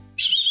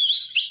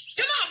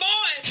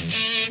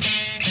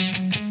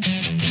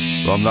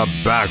From the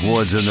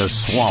backwoods and the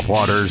swamp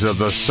waters of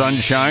the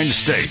Sunshine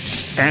State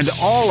and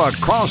all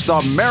across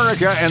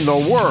America and the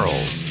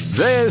world,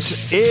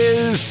 this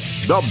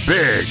is The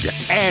Big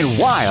and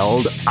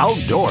Wild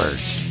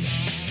Outdoors.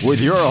 With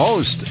your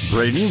host,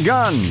 Braden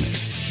Gunn,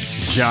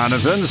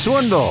 Jonathan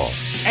Swindle,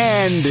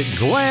 and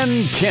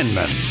Glenn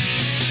Kinman.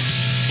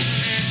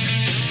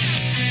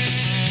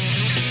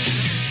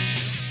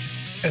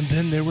 And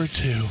then there were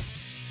two.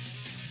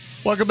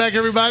 Welcome back,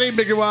 everybody.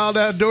 Big and Wild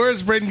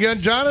Outdoors. Braden Gunn.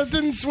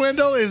 Jonathan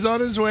Swindle is on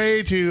his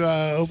way to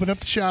open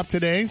up the shop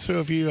today. So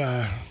if you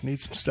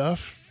need some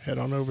stuff, head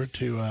on over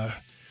to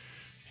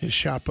his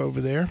shop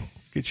over there.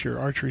 Get your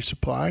archery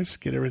supplies.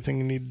 Get everything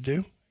you need to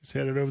do. He's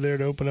headed over there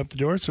to open up the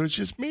door. So it's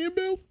just me and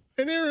Bill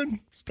and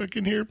Aaron stuck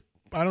in here.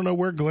 I don't know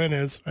where Glenn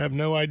is. I have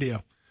no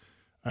idea.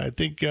 I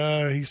think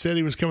he said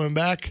he was coming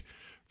back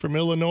from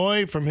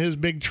Illinois from his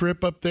big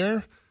trip up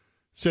there.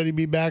 Said he'd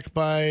be back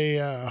by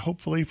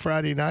hopefully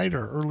Friday night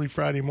or early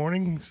Friday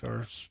morning,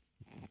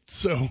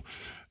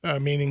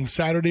 meaning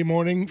Saturday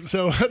morning.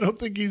 So I don't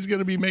think he's going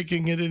to be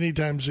making it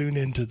anytime soon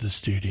into the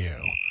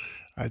studio.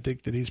 I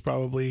think that he's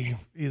probably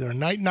either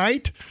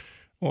night,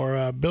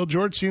 or Bill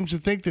George seems to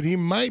think that he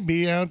might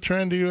be out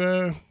trying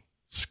to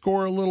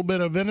score a little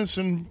bit of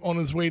venison on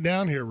his way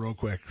down here real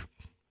quick.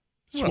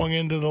 Swung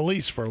into the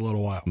lease for a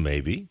little while.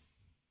 Maybe.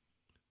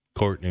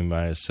 Courtney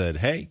might have said,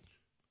 hey,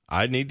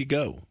 I need to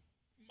go.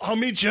 I'll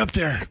meet you up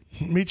there.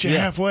 Meet you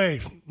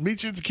halfway.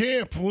 Meet you at the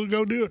camp. We'll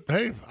go do it.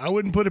 Hey, I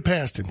wouldn't put it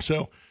past him.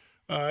 So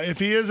if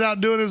he is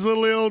out doing his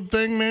little old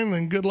thing, man,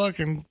 then good luck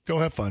and go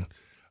have fun.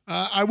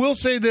 I will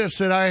say this,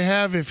 that I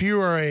have, if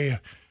you are a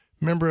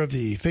member of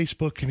the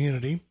Facebook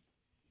community,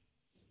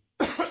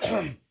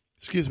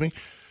 excuse me,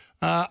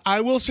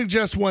 I will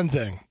suggest one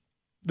thing,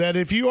 that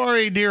if you are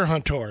a deer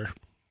hunter,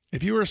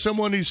 if you are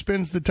someone who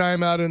spends the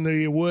time out in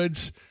the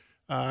woods,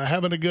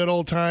 having a good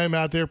old time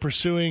out there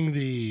pursuing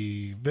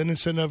the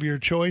venison of your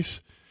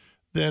choice,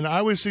 then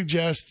I would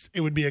suggest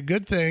it would be a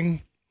good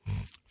thing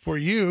for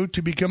you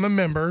to become a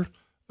member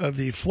of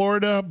the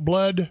Florida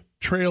Blood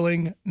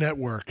Trailing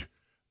Network.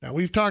 Now,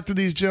 we've talked to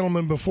these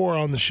gentlemen before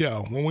on the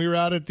show. When we were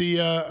out at the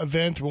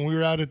event, when we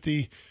were out at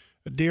the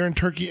Deer and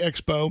Turkey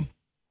Expo,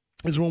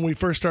 is when we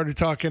first started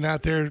talking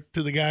out there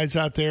to the guys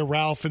out there,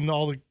 Ralph and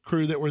all the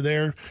crew that were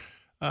there.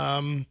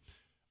 I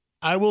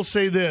will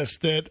say this,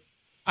 that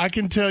I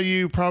can tell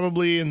you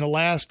probably in the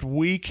last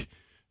week,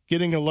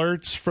 getting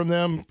alerts from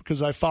them,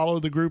 because I follow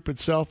the group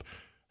itself,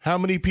 how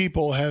many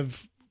people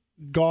have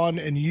gone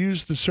and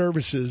used the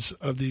services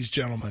of these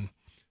gentlemen,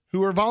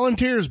 who are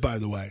volunteers, by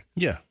the way.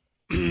 Yeah.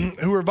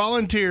 Who are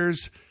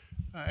volunteers,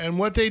 and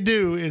what they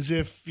do is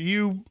if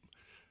you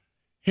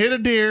hit a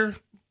deer,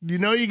 you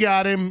know you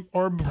got him,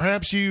 or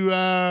perhaps you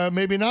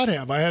maybe not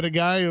have. I had a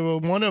guy,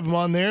 one of them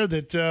on there,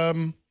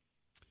 that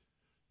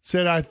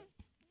said, I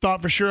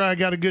thought for sure I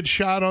got a good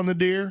shot on the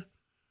deer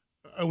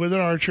with an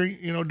archery,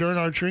 during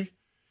archery.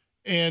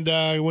 And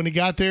when he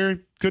got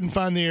there, couldn't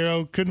find the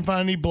arrow, couldn't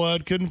find any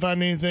blood, couldn't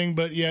find anything,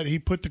 but yet he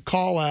put the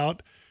call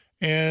out,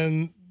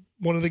 and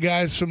one of the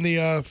guys from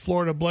the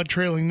Florida Blood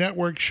Trailing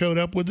Network showed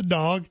up with the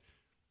dog.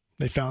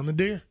 They found the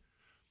deer.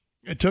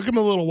 It took him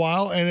a little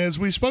while, and as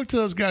we spoke to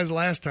those guys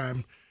last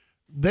time,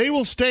 they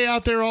will stay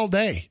out there all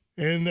day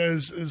and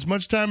as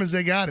much time as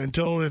they got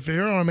until, if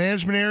they're on a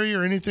management area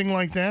or anything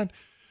like that,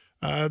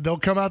 they'll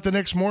come out the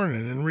next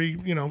morning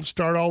and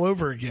start all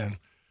over again.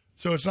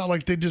 So it's not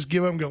like they just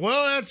give up and go,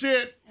 well, that's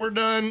it, we're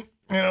done.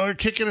 They're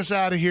kicking us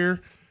out of here.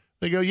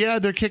 They go, yeah,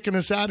 they're kicking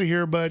us out of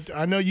here, but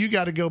I know you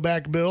got to go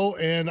back, Bill,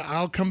 and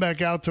I'll come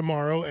back out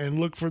tomorrow and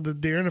look for the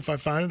deer, and if I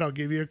find it, I'll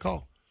give you a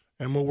call,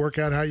 and we'll work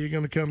out how you're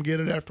going to come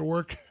get it after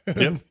work,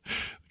 yep.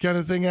 kind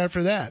of thing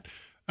after that.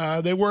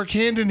 They work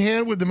hand in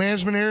hand with the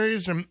management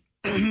areas and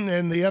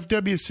the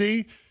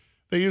FWC.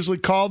 They usually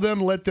call them,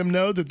 let them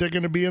know that they're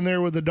going to be in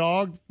there with a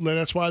dog.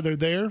 That's why they're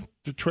there,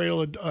 to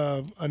trail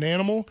an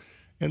animal,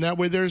 and that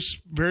way there's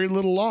very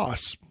little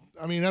loss.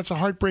 I mean, that's a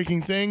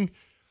heartbreaking thing.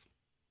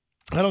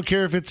 I don't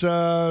care if it's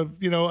a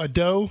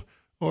doe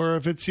or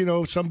if it's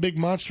some big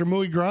monster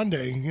muy grande.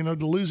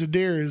 To lose a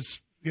deer is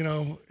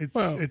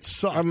it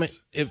sucks. I mean,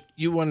 if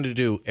you wanted to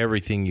do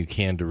everything you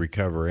can to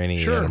recover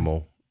any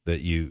animal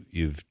that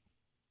you've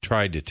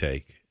tried to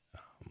take,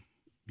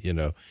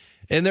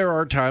 and there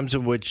are times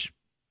in which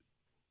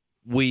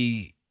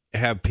we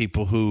have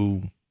people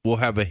who will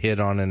have a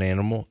hit on an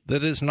animal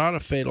that is not a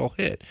fatal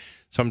hit.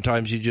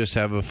 Sometimes you just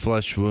have a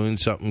flesh wound,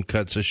 something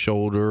cuts a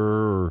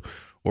shoulder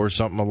or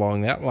something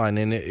along that line,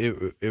 and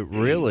it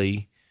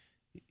really,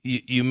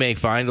 you may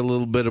find a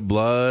little bit of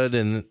blood,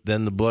 and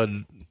then the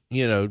blood,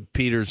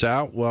 peters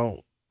out.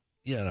 Well,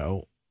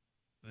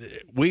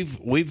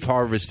 we've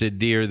harvested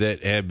deer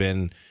that have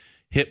been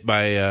hit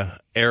by a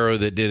arrow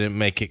that didn't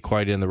make it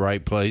quite in the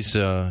right place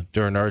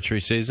during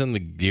archery season. The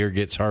deer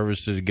gets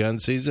harvested at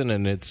gun season,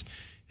 and it's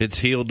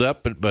healed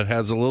up, but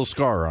has a little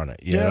scar on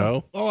it. You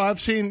know. Oh,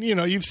 I've seen.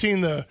 You've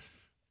seen the.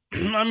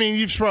 I mean,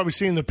 you've probably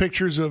seen the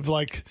pictures of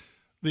like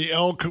the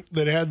elk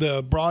that had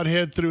the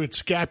broadhead through its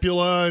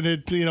scapula, and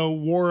it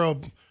wore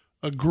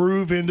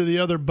groove into the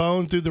other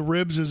bone through the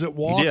ribs as it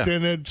walked, Yeah.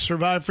 and it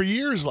survived for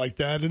years like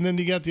that. And then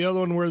you got the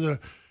other one where the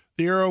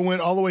arrow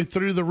went all the way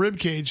through the rib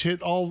cage,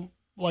 hit all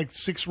like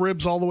 6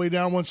 ribs all the way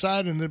down one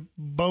side, and the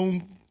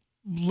bone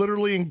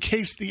literally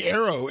encased the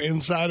arrow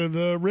inside of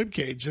the rib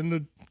cage, and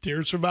the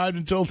deer survived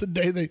until the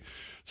day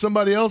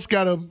somebody else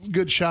got a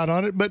good shot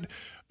on it. But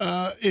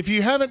if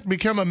you haven't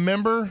become a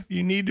member,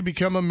 you need to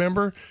become a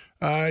member.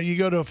 You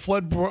go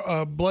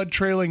to Blood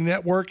Trailing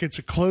Network. It's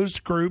a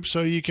closed group,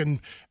 so you can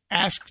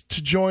ask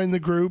to join the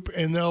group,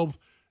 and they'll,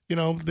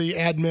 the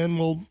admin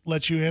will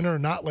let you in or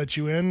not let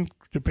you in,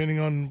 depending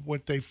on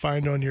what they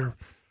find on your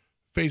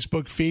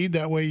Facebook feed.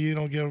 That way you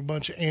don't get a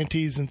bunch of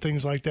aunties and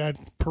things like that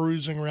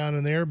perusing around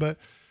in there. But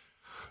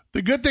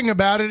the good thing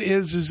about it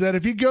is that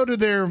if you go to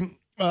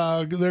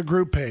their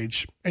group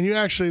page and you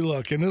actually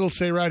look, and it'll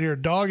say right here,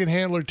 dog and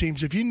handler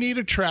teams. If you need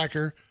a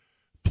tracker,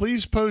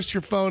 please post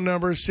your phone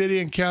number, city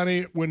and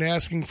county, when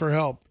asking for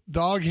help.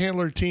 Dog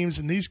handler teams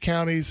in these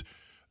counties,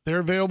 they're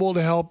available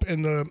to help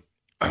in the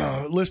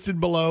listed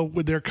below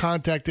with their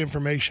contact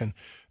information.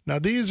 Now,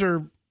 these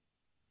are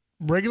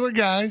regular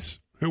guys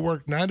who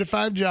work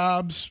 9-to-5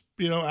 jobs,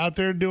 out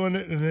there doing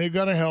it, and they've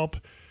got to help.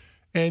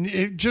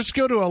 And just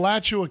go to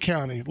Alachua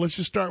County. Let's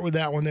just start with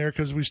that one there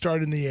because we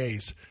start in the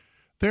A's.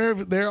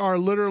 There are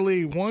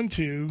literally 1,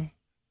 2,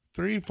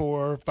 3,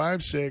 4,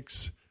 5,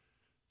 6,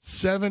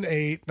 7,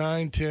 8,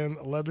 9, 10,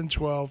 11,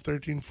 12,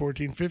 13,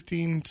 14,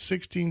 15,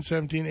 16,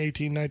 17,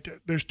 18, 19.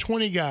 There's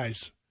 20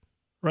 guys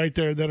right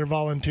there that are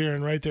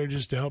volunteering right there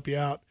just to help you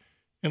out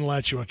in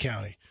Alachua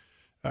County.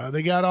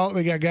 They got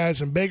guys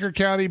in Baker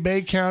County,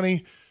 Bay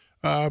County,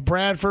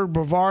 Bradford,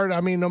 Brevard. I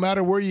mean, no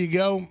matter where you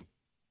go,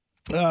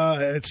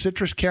 at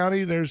Citrus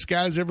County, there's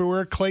guys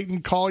everywhere.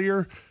 Clayton,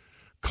 Collier,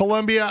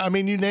 Columbia. I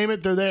mean, you name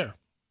it, they're there.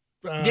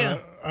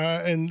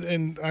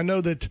 And I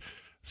know that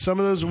some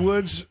of those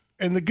woods.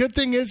 And the good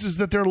thing is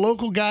that they're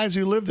local guys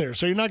who live there.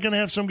 So you're not going to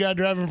have some guy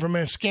driving from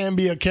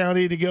Escambia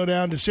County to go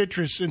down to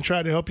Citrus and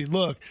try to help you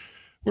look.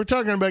 We're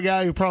talking about a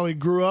guy who probably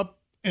grew up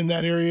in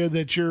that area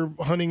that you're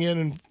hunting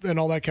in and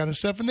all that kind of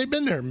stuff, and they've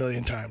been there a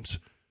million times.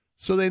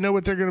 So they know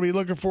what they're going to be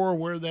looking for,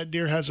 where that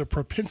deer has a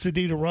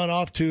propensity to run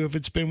off to if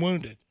it's been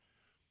wounded.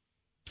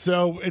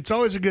 So it's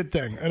always a good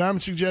thing. And I'm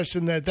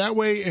suggesting that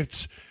way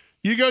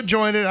you go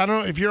join it. I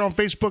don't know if you're on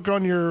Facebook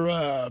on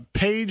your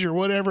page or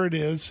whatever it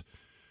is,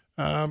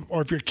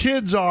 or if your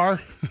kids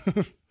are,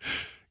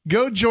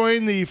 go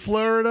join the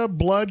Florida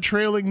Blood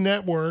Trailing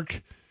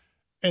Network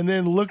and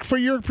then look for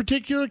your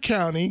particular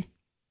county,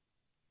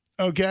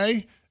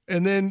 okay?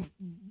 And then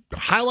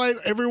highlight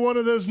every one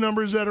of those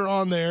numbers that are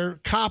on there,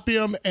 copy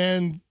them,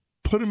 and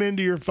put them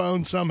into your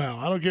phone somehow.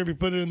 I don't care if you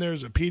put it in there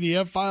as a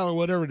PDF file or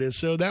whatever it is.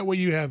 So that way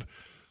you have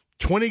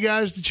 20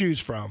 guys to choose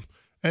from.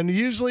 And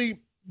usually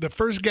the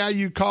first guy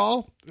you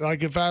call,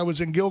 like if I was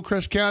in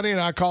Gilchrist County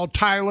and I called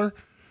Tyler,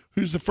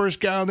 who's the first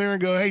guy on there,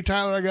 and go, hey,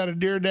 Tyler, I got a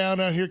deer down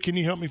out here. Can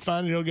you help me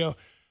find it? He'll go,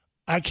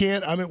 I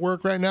can't. I'm at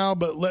work right now,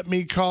 but let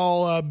me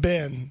call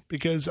Ben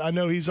because I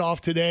know he's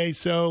off today,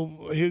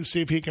 so he'll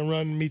see if he can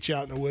run and meet you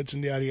out in the woods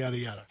and yada, yada,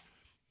 yada.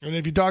 And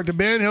if you talk to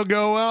Ben, he'll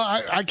go,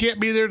 well, I can't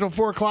be there till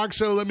 4 o'clock,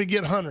 so let me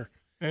get Hunter.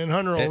 And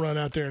Hunter will run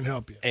out there and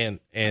help you.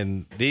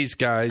 And these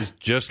guys,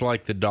 just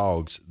like the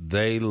dogs,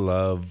 they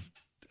love,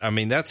 I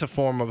mean, that's a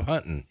form of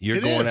hunting. You're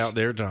going out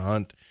there to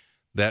hunt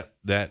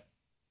that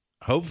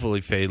hopefully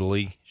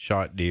fatally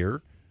shot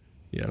deer.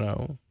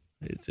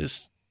 It's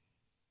just,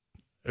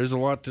 there's a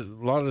lot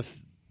of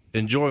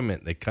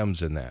enjoyment that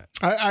comes in that.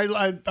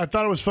 I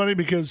thought it was funny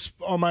because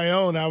on my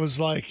own, I was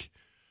like,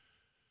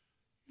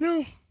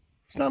 there's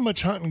not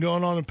much hunting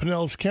going on in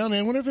Pinellas County.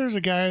 I wonder if there's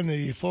a guy in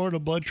the Florida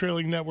Blood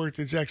Trailing Network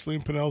that's actually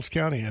in Pinellas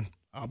County, and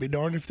I'll be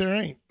darned if there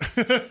ain't.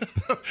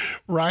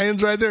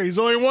 Ryan's right there. He's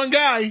only one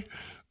guy,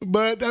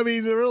 but I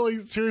mean,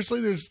 really,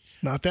 seriously, there's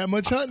not that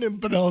much hunting in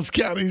Pinellas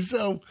County.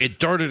 So it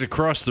darted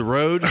across the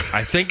road.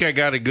 I think I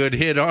got a good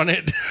hit on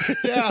it.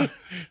 Yeah,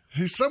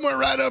 he's somewhere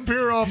right up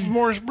here off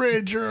Morris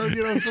Bridge, or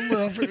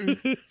somewhere off here.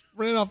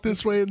 Ran off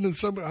this way and then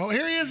somebody. Oh,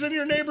 here he is in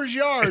your neighbor's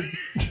yard.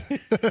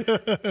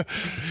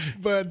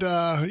 But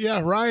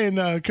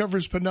Ryan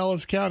covers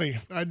Pinellas County.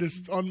 I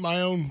just on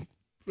my own,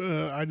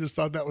 I just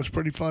thought that was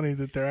pretty funny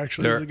that there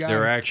actually is a guy.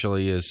 There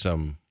actually is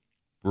some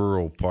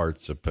rural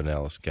parts of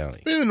Pinellas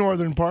County in the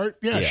northern part.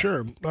 Yeah,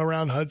 sure,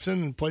 around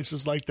Hudson and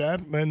places like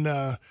that.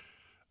 And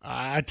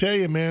I tell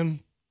you, man,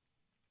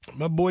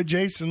 my boy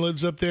Jason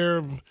lives up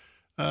there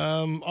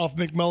off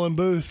McMullen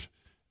Booth,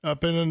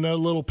 up in a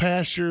little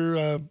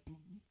pasture.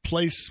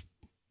 Place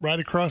right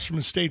across from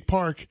the state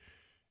park,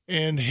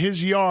 and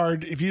his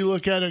yard, if you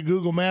look at a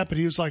Google map, and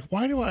he was like,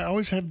 why do I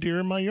always have deer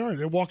in my yard?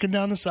 They're walking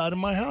down the side of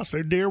my house.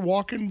 They're deer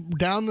walking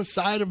down the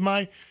side of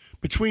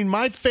between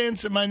my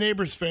fence and my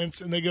neighbor's fence,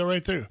 and they go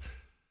right through.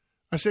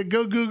 I said,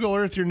 go Google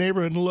Earth your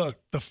neighborhood and look.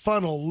 The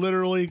funnel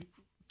literally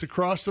to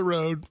cross the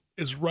road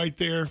is right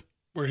there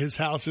where his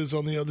house is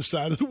on the other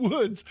side of the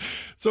woods.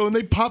 So when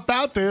they pop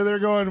out there, they're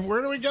going,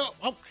 where do we go?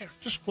 Oh, here,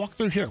 just walk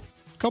through here.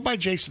 Go by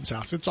Jason's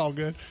house. It's all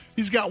good.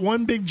 He's got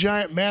one big,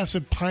 giant,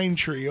 massive pine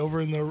tree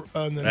over in the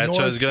That's what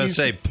I was going to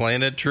say.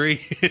 Plant a tree.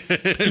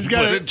 He's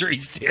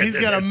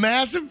got a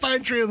massive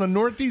pine tree on the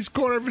northeast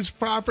corner of his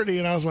property,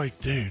 and I was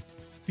like, dude,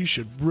 you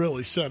should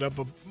really set up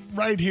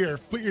right here.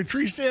 Put your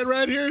tree stand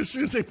right here. As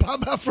soon as they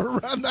pop out for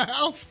around the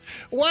house,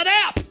 what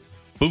up?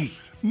 Boom.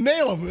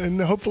 Nail them,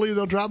 and hopefully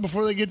they'll drop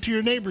before they get to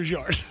your neighbor's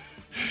yard.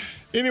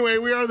 Anyway,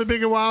 we are the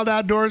Big and Wild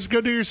Outdoors.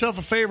 Go do yourself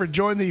a favor.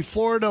 Join the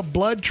Florida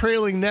Blood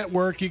Trailing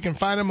Network. You can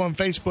find them on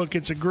Facebook.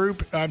 It's a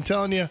group. I'm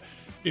telling you,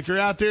 if you're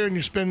out there and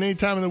you're spending any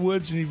time in the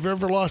woods and you've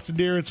ever lost a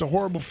deer, it's a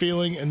horrible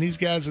feeling, and these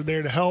guys are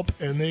there to help,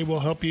 and they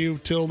will help you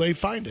till they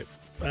find it.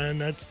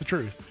 And that's the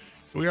truth.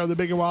 We are the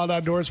Big and Wild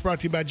Outdoors, brought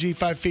to you by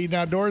G5 Feed and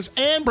Outdoors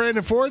and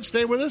Brandon Ford.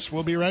 Stay with us.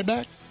 We'll be right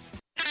back.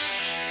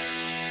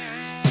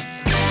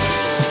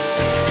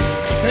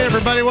 Hey,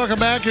 everybody, welcome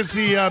back. It's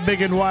the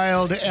Big and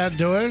Wild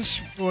Outdoors.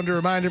 I wanted to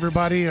remind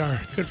everybody,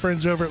 our good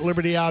friends over at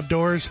Liberty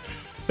Outdoors,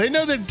 they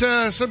know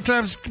that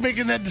sometimes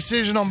making that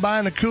decision on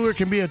buying a cooler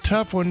can be a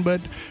tough one, but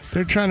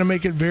they're trying to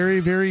make it very,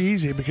 very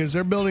easy because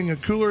they're building a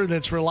cooler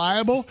that's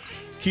reliable,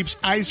 keeps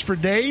ice for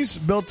days,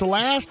 built to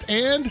last,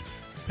 and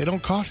they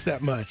don't cost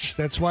that much.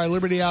 That's why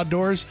Liberty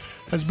Outdoors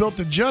has built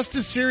the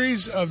Justice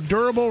series of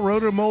durable,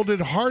 rotor-molded,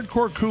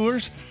 hardcore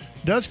coolers.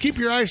 Does keep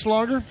your ice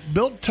longer,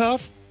 built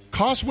tough,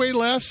 costs way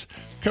less.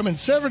 Come in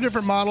several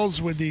different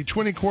models with the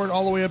 20 quart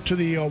all the way up to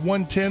the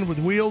 110 with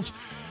wheels,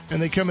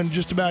 and they come in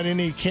just about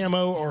any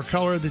camo or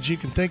color that you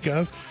can think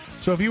of.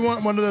 So if you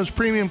want one of those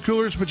premium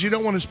coolers, but you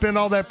don't want to spend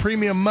all that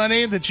premium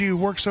money that you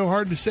work so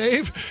hard to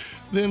save,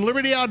 then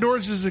Liberty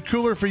Outdoors is the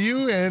cooler for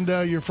you and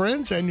your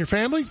friends and your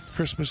family.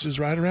 Christmas is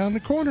right around the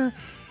corner.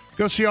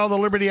 Go see all the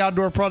Liberty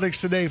Outdoor products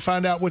today.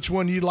 Find out which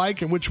one you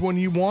like and which one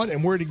you want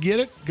and where to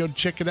get it. Go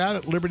check it out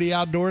at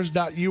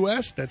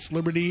libertyoutdoors.us. That's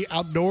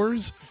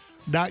libertyoutdoors.us.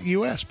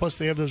 Plus,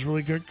 they have those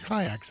really good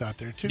kayaks out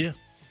there, too. Yeah.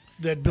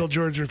 That Bill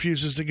George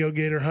refuses to go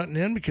gator hunting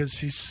in because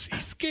he's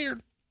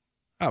scared.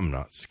 I'm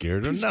not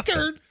scared of He's nothing.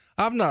 Scared.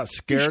 I'm not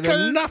scared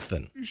of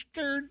nothing. You're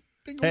scared.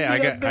 Hey,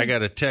 I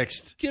got a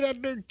text. Get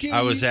out there and kill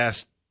I was you.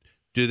 asked,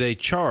 do they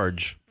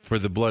charge for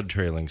the blood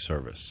trailing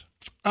service?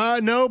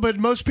 No, but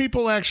most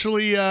people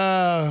actually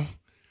will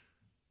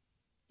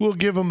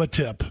give them a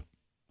tip.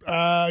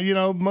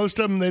 Most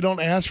of them, they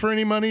don't ask for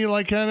any money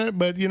like that.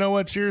 But you know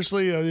what?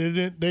 Seriously,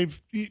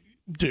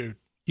 dude.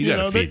 You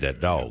got to feed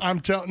that dog. I'm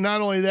telling. Not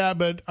only that,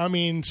 but I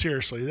mean,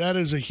 seriously, that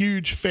is a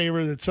huge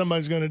favor that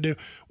somebody's going to do.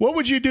 What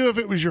would you do if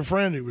it was your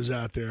friend who was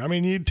out there? I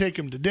mean, you'd take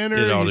him to dinner.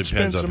 It all you'd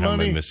depends spend on some how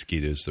money. many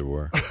mosquitoes there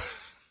were.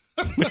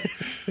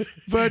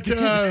 But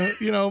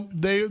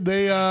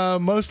they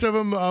most of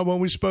them when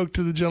we spoke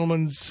to the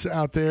gentlemen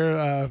out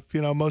there,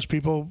 most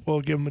people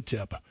will give them a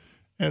tip,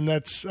 and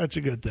that's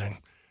a good thing.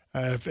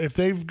 If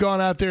they've gone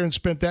out there and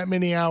spent that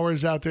many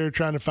hours out there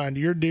trying to find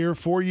your deer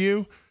for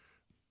you,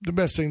 the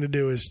best thing to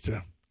do is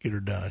to get her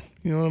done.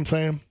 You know what I'm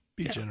saying?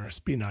 Be generous,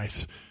 be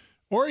nice.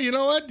 Or you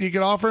know what? You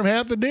could offer him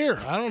half the deer.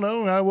 I don't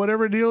know.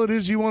 Whatever deal it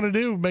is you want to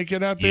do, make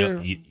it out there.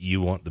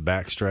 You want the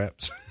back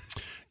straps?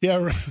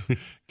 Yeah,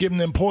 give him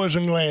them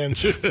poison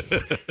glands.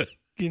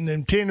 Getting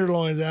them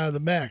tenderloins out of the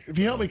back. If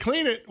you help me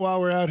clean it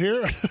while we're out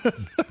here,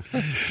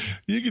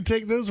 you can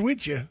take those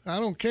with you. I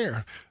don't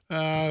care.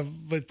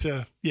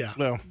 Yeah.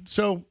 Well,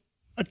 so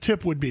a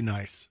tip would be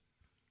nice.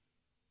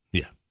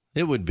 Yeah,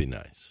 it would be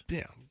nice.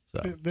 Yeah.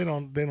 So. They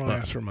don't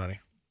ask for money.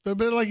 But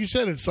like you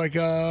said, it's like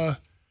a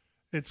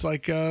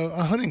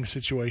hunting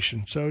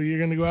situation. So you're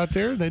going to go out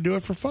there and they do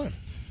it for fun.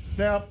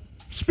 Now,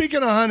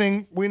 speaking of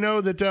hunting, we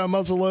know that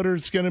muzzleloader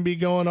is going to be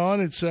going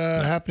on. It's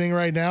happening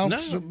right now.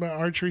 No.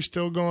 Archery's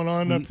still going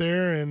on up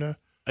there, and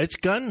it's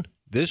gun.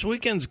 This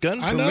weekend's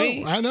gun for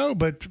me. I know,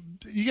 but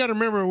you got to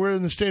remember we're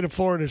in the state of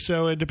Florida,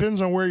 so it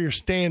depends on where you're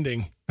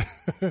standing.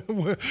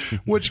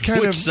 which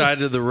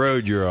side of the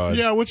road you're on.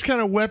 Yeah, which kind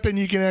of weapon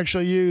you can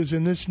actually use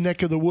in this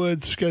neck of the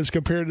woods as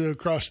compared to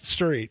across the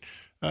street.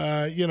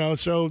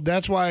 So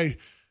that's why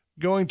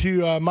going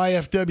to my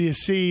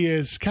FWC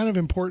is kind of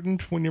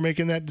important when you're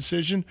making that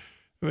decision,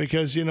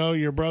 because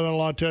your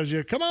brother-in-law tells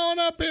you, come on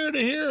up here to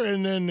here,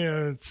 and then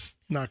it's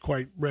not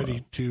quite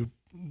ready to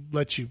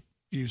let you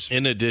use.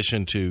 In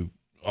addition to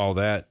all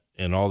that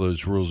and all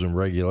those rules and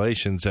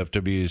regulations,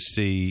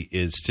 FWC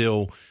is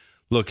still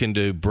looking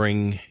to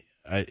bring,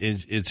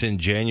 it's in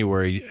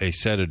January, a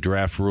set of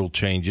draft rule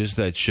changes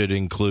that should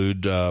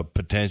include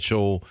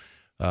potential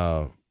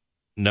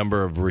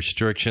number of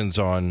restrictions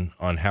on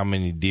how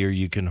many deer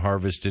you can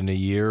harvest in a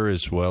year,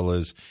 as well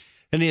as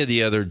any of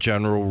the other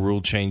general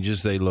rule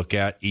changes they look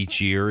at each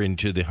year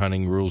into the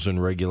hunting rules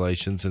and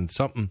regulations. And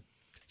something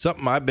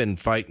I've been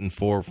fighting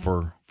for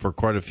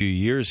quite a few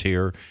years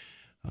here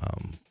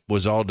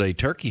was all-day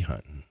turkey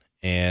hunting.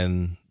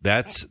 And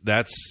that's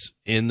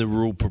in the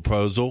rule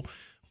proposal.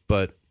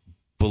 But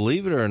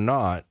believe it or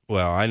not,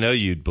 well, I know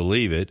you'd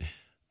believe it,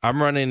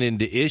 I'm running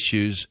into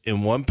issues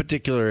in one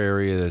particular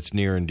area that's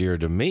near and dear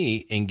to me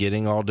in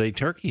getting all-day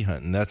turkey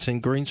hunting. That's in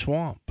Green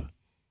Swamp.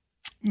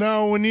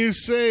 Now, when you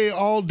say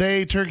all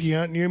day turkey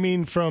hunting, you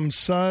mean from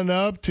sun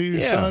up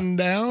to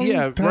sundown?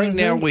 Yeah, right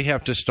now we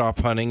have to stop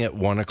hunting at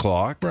 1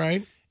 o'clock.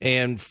 Right.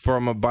 And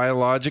from a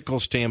biological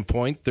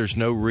standpoint, there's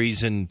no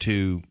reason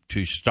to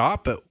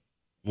stop at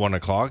 1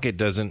 o'clock.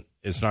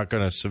 It's not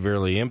going to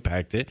severely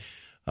impact it.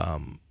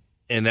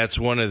 And that's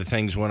one of the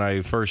things when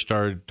I first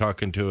started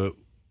talking to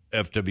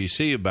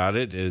FWC about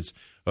it is,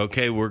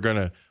 okay, we're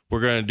going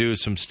to do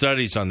some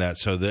studies on that.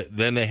 So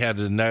then they had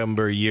a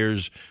number of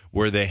years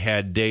where they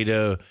had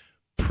data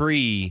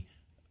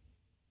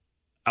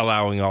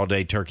allowing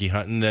all-day turkey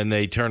hunting. Then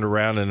they turned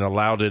around and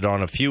allowed it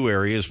on a few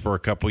areas for a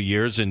couple of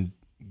years and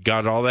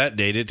got all that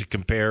data to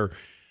compare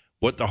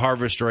what the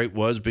harvest rate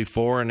was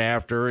before and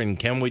after, and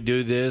can we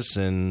do this,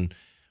 and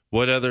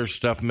what other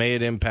stuff may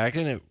it impact,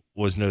 and it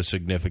was no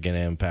significant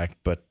impact.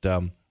 But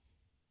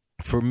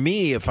for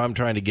me, if I'm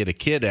trying to get a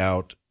kid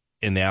out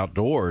in the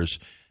outdoors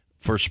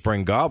for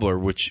spring gobbler,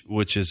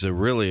 which is a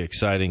really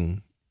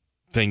exciting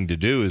thing to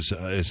do,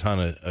 is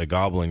hunt a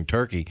gobbling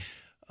turkey.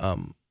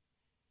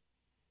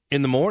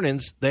 In the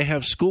mornings, they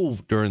have school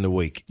during the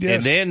week. Yes.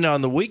 And then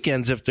on the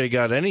weekends, if they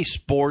got any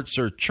sports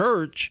or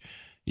church,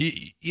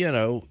 you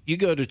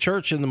go to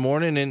church in the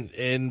morning,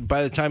 and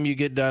by the time you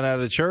get done out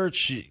of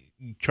church,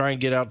 you try and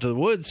get out to the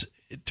woods,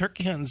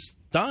 turkey hunting's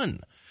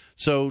done.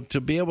 So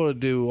to be able to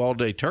do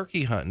all-day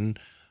turkey hunting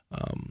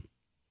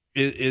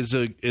is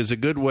a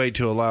good way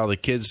to allow the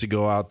kids to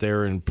go out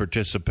there and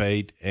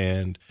participate.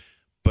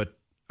 But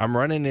I'm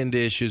running into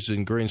issues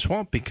in Green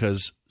Swamp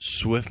because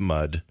Swift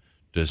Mud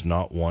does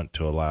not want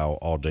to allow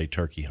all-day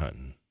turkey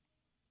hunting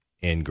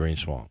in Green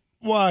Swamp.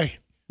 Why?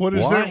 What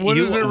is their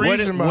reason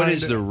behind it? What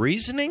is the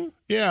reasoning?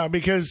 Yeah,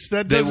 because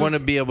they want to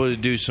be able to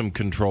do some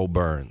control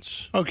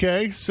burns.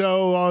 Okay,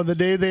 so the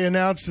day they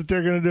announced that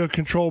they're going to do a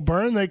control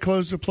burn, they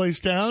closed the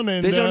place down.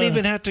 And they don't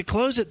even have to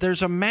close it.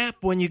 There's a map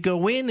when you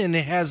go in, and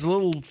it has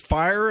little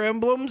fire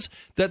emblems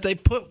that they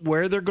put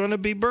where they're going to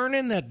be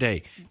burning that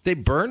day. They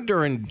burn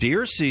during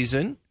deer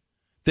season.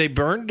 They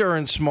burn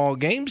during small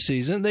game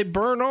season. They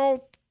burn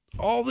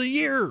all the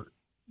year.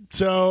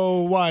 So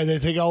why? They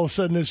think all of a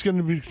sudden it's going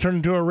to be turned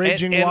into a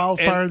raging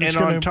wildfire? And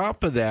on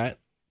top of that,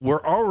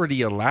 we're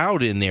already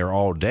allowed in there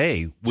all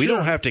day. We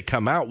don't have to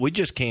come out. We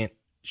just can't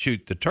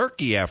shoot the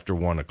turkey after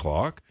 1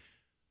 o'clock.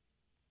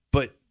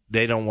 But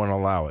they don't want to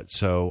allow it.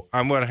 So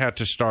I'm going to have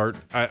to start.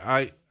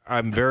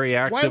 I'm very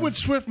active. Why would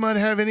Swift Mud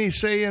have any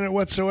say in it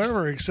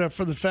whatsoever, except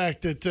for the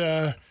fact that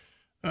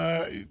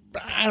I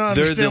don't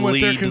understand what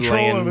their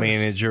control of it. They're the lead land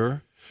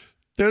manager.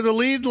 They're the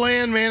lead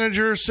land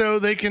manager, so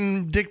they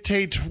can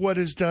dictate what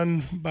is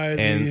done by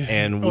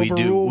and we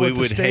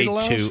would hate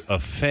to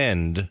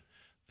offend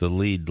the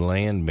lead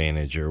land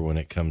manager when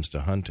it comes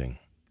to hunting.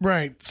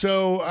 Right.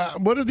 So,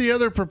 what are the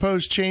other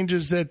proposed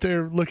changes that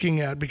they're looking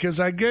at? Because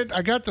I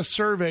got the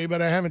survey,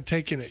 but I haven't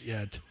taken it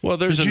yet. Well,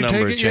 there's a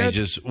number of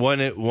changes.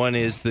 One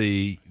is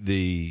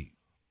the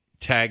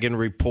tag and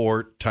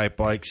report type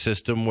like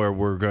system where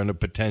we're going to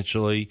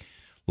potentially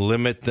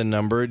limit the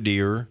number of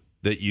deer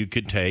that you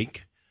could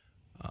take.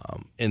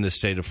 In the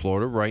state of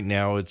Florida right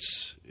now,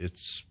 it's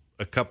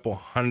a couple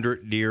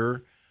hundred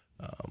deer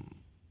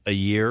a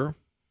year.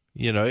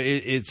 You know,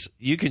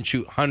 you can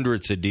shoot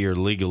hundreds of deer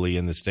legally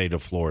in the state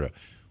of Florida,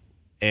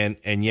 and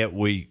yet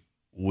we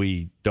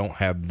don't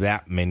have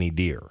that many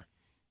deer.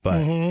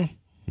 But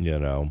you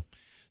know,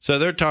 so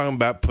they're talking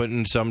about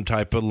putting some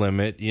type of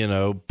limit. You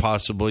know,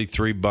 possibly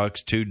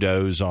 $3, 2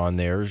 does on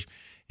there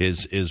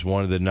is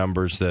one of the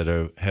numbers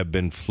that have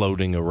been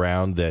floating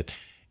around that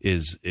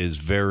is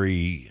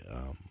very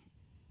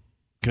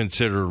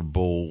considered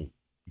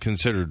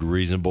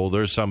reasonable.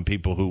 There's some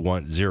people who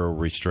want zero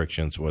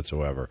restrictions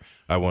whatsoever.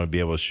 I want to be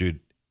able to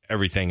shoot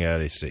everything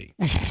that I see.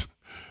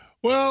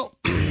 Well,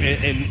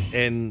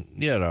 and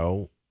you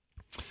know,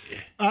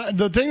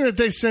 the thing that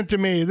they sent to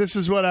me, this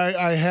is what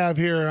I have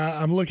here.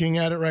 I'm looking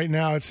at it right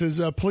now. It says,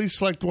 please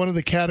select one of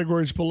the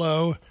categories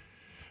below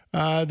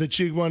that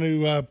you want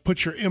to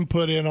put your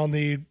input in on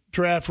the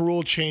draft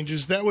rule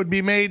changes that would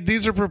be made.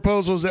 These are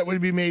proposals that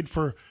would be made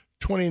for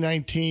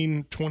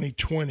 2019,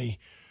 2020.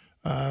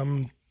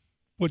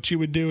 What you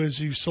would do is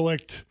you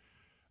select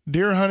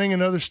deer hunting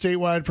and other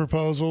statewide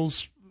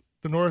proposals,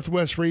 the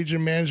Northwest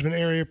Region Management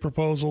Area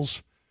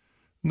proposals,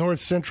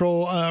 North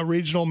Central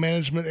Regional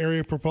Management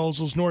Area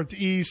proposals,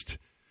 Northeast,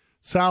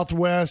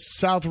 Southwest,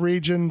 South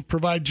Region,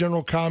 provide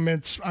general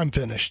comments. I'm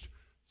finished.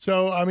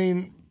 So, I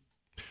mean,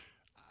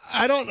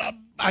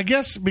 I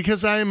guess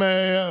because I'm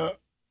a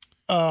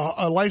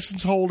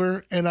license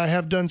holder and I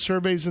have done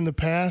surveys in the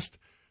past,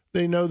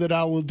 they know that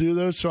I will do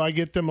those, so I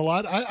get them a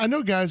lot. I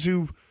know guys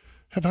who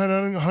have had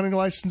hunting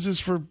licenses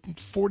for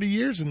 40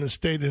 years in the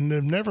state and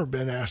have never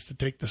been asked to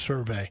take the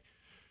survey.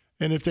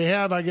 And if they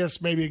have, I guess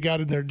maybe it got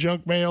in their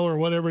junk mail or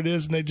whatever it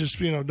is, and they just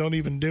don't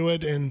even do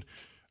it. And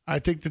I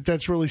think that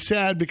that's really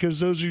sad because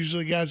those are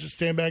usually guys that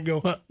stand back and go,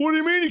 "What do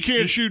you mean you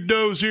can't shoot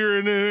does here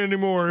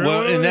anymore?"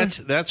 Well, and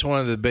that's one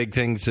of the big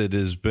things that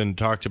has been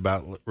talked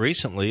about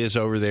recently is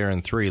over there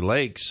in Three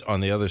Lakes on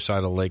the other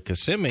side of Lake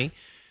Kissimmee.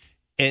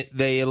 And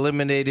they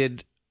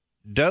eliminated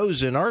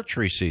does in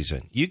archery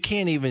season. You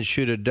can't even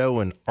shoot a doe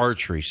in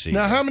archery season.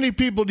 Now, how many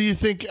people do you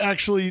think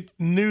actually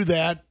knew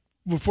that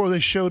before they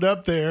showed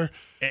up there?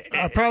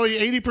 Probably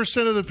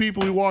 80% of the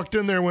people who walked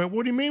in there went,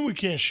 what do you mean we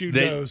can't shoot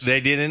does?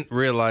 They didn't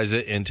realize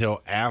it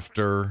until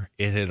after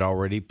it had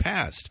already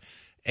passed.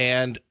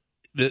 And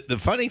the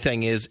funny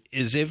thing is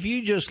if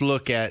you just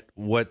look at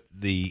what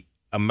the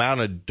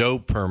amount of doe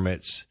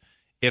permits,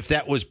 if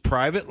that was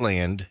private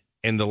land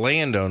and the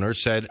landowner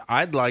said,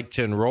 I'd like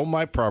to enroll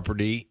my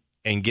property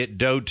and get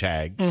doe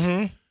tags,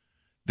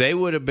 they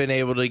would have been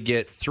able to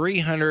get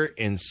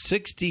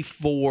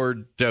 364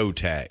 doe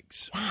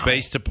tags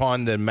based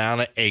upon the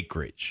amount of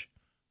acreage.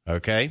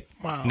 Okay?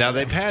 Wow. Now,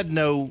 they've had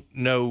no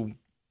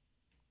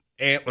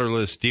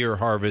antlerless deer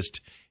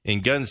harvest in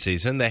gun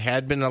season. They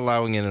had been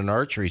allowing it in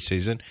archery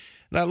season.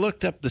 And I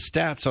looked up the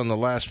stats on the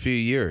last few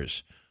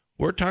years.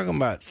 We're talking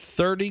about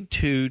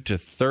 32 to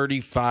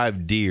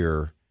 35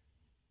 deer,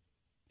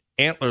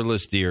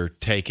 antlerless deer,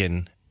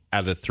 taken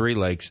out of Three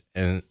Lakes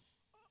in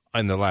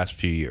the last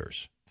few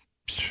years.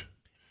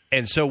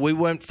 And so we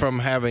went from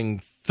having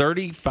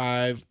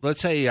 35,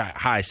 let's say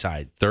high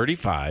side,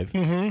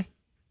 35,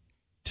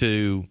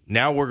 to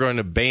now we're going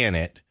to ban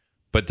it.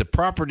 But the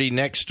property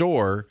next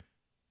door,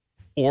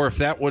 or if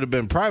that would have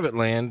been private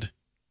land,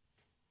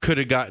 could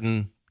have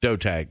gotten doe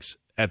tags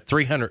at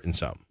 300 and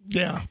some.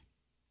 Yeah.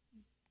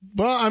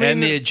 Well, I mean,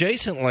 and the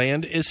adjacent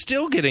land is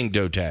still getting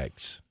doe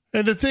tags.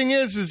 And the thing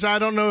is I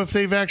don't know if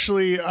they've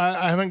actually,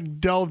 I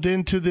haven't delved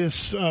into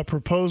this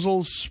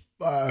proposals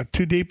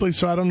too deeply,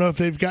 so I don't know if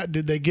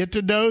did they get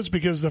to does?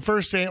 Because the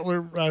first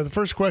the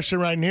first question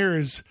right in here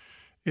is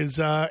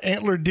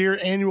antler deer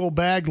annual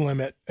bag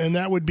limit, and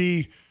that would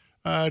be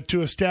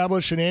to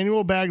establish an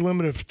annual bag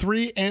limit of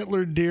 3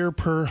 antlered deer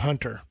per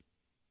hunter.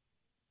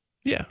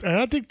 Yeah. And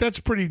I think that's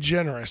pretty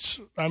generous.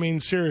 I mean,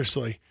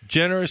 seriously.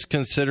 Generous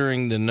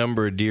considering the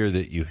number of deer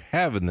that you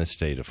have in the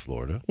state of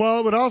Florida.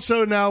 Well, but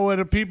also now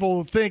what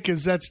people think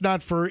is that's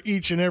not for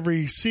each and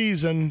every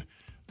season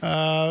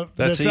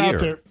that's out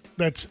there.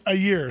 That's a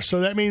year.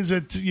 So that means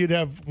that you'd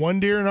have 1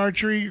 deer in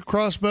archery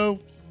crossbow,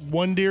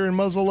 1 deer in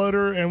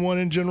muzzleloader, and 1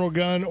 in general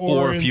gun.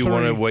 Or if you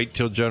want to wait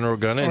till general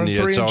gun and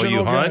that's all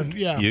you hunt,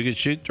 you can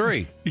shoot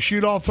 3. You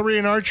shoot all 3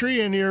 in archery,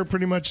 and you're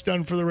pretty much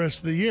done for the rest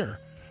of the year.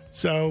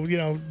 So,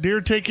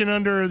 deer taken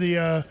under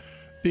the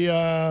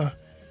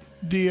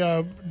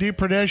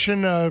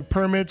depredation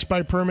permits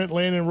by permit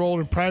land enrolled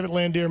in private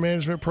land deer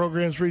management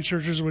programs,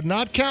 researchers would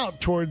not count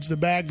towards the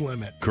bag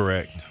limit.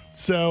 Correct.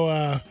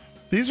 So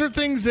these are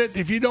things that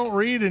if you don't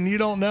read and you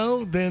don't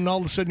know, then all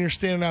of a sudden you're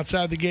standing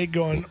outside the gate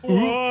going,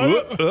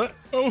 oh,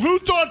 who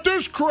thought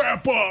this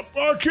crap up?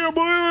 I can't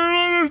believe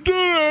I let us do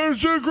that.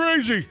 It's so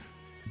crazy.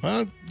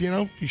 Well,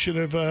 you should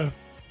have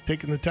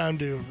taken the time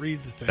to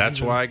read the thing.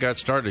 That's why I got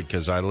started,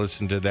 because I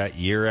listened to that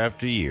year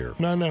after year.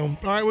 I know.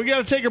 All right, we got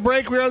to take a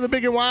break. We are the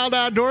Big and Wild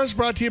Outdoors,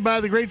 brought to you by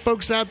the great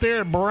folks out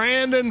there at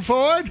Brandon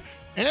Ford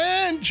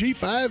and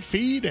G5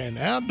 Feed and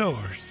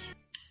Outdoors.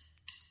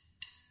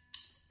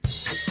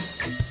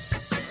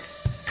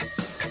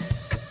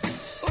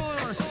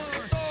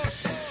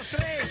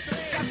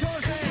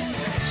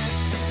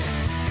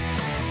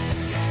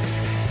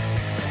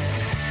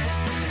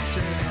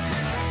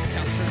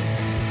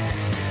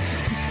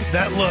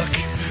 That look.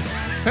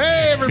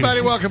 Hey, everybody,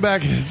 welcome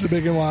back. It's the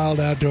Big and Wild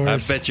Outdoors. I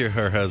bet you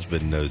her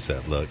husband knows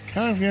that look.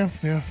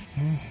 Yeah.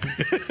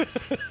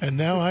 And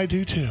now I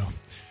do, too.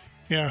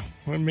 Yeah,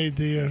 I made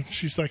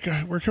she's like,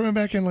 we're coming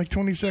back in like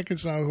 20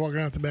 seconds, and I was walking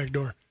out the back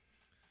door.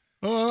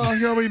 Oh,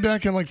 I'll be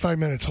back in like 5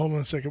 minutes. Hold on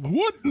a second.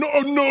 What?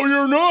 No,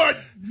 you're not.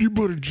 You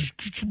better just...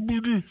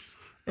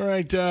 All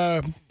right.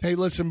 Hey,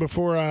 listen,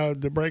 before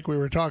the break, we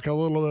were talking a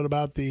little bit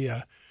about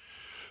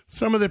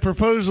some of the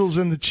proposals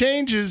and the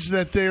changes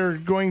that they're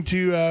going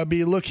to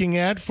be looking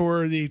at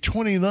for the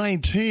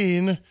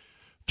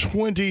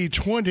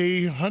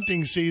 2019-2020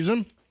 hunting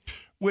season,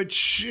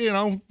 which,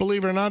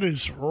 believe it or not,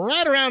 is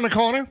right around the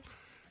corner.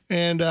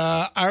 And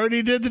I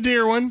already did the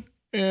deer one.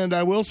 And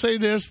I will say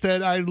this,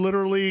 that I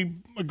literally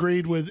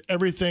agreed with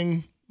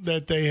everything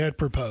that they had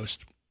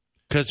proposed.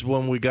 Because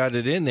when we got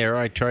it in there,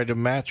 I tried to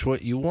match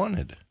what you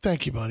wanted.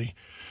 Thank you, buddy.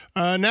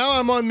 Now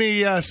I'm on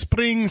the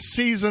spring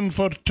season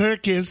for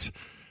turkeys.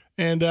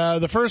 And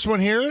the first one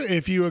here,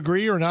 if you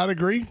agree or not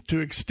agree,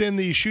 to extend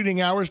the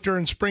shooting hours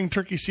during spring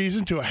turkey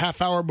season to a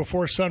half hour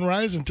before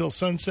sunrise until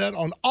sunset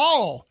on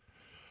all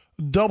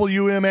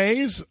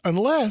WMAs,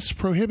 unless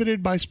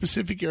prohibited by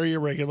specific area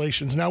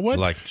regulations. Now, what?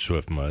 Like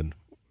Swift Mud.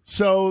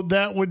 So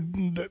that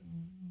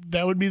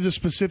would be the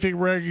specific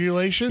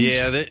regulations?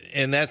 Yeah,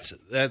 that's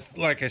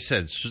like I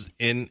said,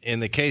 in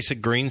the case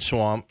of Green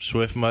Swamp,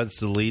 Swift Mud's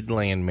the lead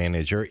land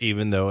manager,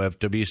 even though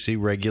FWC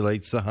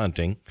regulates the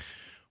hunting.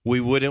 We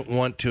wouldn't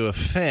want to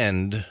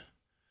offend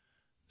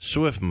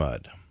Swift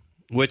Mud,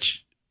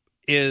 which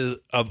is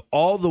of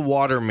all the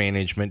water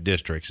management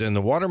districts, and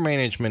the water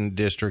management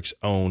districts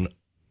own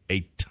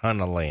a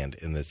ton of land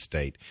in this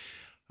state.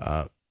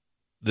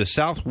 The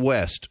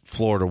Southwest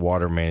Florida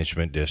Water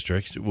Management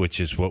District, which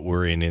is what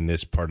we're in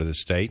this part of the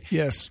state,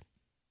 yes,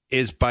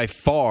 is by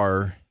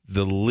far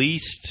the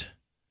least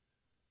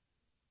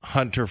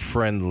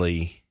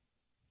hunter-friendly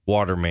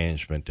water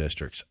management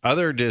districts.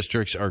 Other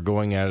districts are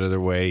going out of their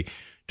way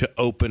to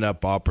open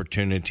up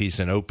opportunities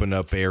and open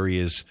up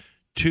areas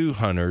to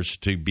hunters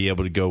to be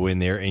able to go in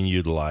there and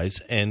utilize.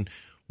 And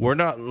we're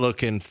not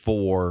looking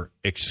for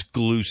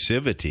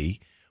exclusivity.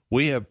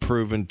 We have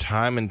proven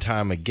time and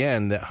time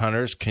again that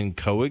hunters can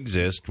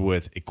coexist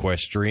with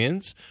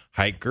equestrians,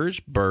 hikers,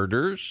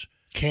 birders,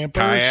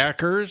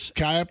 campers,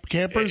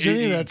 campers,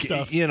 any of that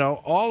stuff. You know,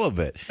 all of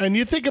it. And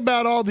you think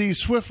about all these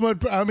Swift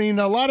Mud. I mean,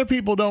 a lot of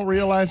people don't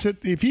realize it.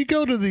 If you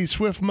go to the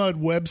Swift Mud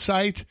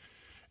website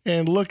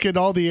and look at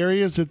all the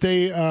areas that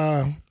they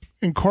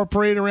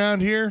incorporate around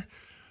here,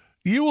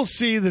 you will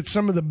see that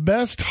some of the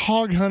best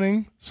hog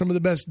hunting, some of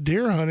the best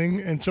deer hunting,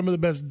 and some of the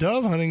best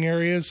dove hunting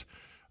areas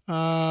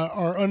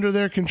are under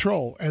their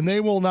control, and they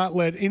will not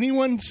let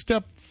anyone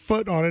step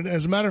foot on it.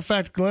 As a matter of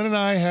fact, Glenn and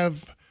I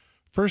have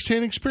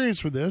firsthand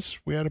experience with this.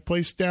 We had a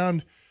place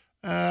down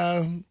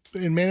in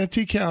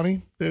Manatee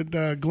County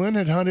that Glenn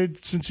had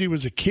hunted since he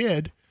was a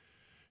kid,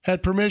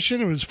 had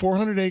permission. It was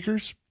 400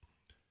 acres,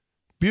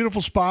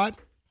 beautiful spot,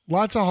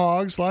 lots of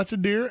hogs, lots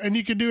of deer, and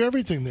you could do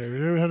everything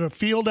there. They had a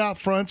field out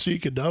front, so you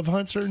could dove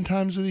hunt certain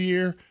times of the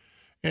year,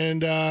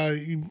 and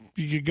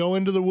you could go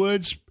into the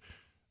woods.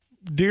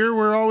 Deer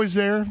were always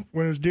there.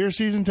 When it was deer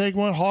season, take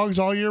one. Hogs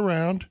all year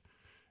round.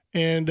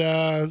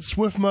 And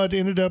Swift Mud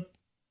ended up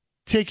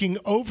taking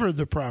over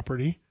the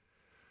property.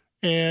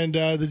 And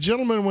the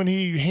gentleman, when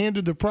he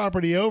handed the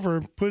property over,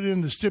 put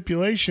in the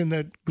stipulation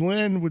that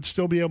Glenn would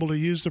still be able to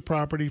use the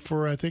property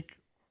for, I think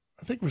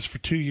it was for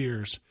 2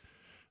 years,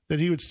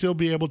 that he would still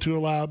be able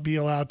to be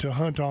allowed to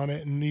hunt on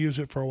it and use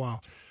it for a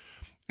while.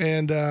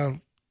 And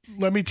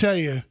let me tell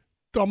you,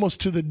 almost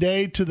to the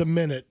day, to the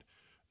minute,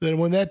 that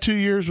when that 2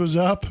 years was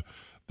up,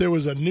 there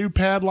was a new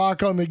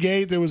padlock on the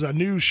gate. There was a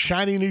new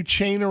shiny new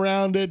chain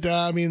around it.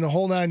 I mean, the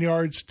whole 9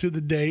 yards to the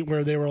date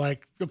where they were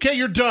like, okay,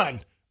 you're done.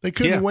 They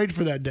couldn't wait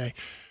for that day.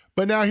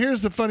 But now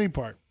here's the funny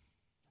part.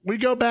 We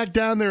go back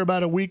down there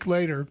about a week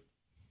later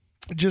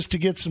just to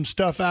get some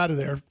stuff out of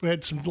there. We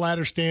had some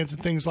ladder stands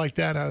and things like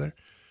that out of there.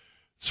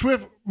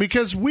 Swift,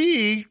 because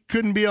we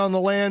couldn't be on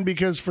the land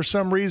because for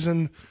some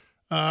reason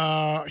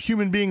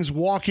human beings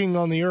walking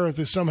on the earth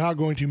is somehow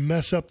going to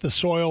mess up the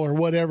soil or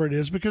whatever it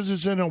is because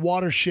it's in a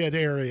watershed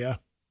area.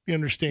 You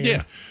understand?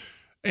 Yeah.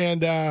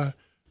 And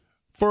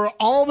for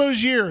all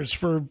those years,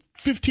 for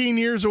 15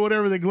 years or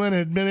whatever that Glenn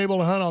had been able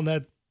to hunt on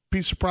that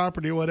piece of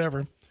property or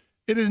whatever,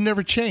 it has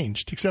never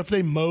changed except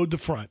they mowed the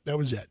front. That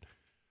was it.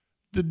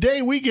 The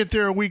day we get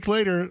there a week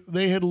later,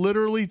 they had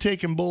literally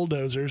taken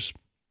bulldozers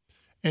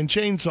and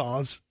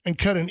chainsaws and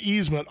cut an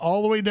easement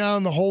all the way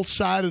down the whole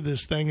side of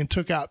this thing and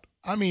took out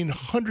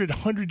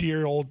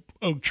 100-year-old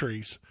oak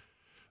trees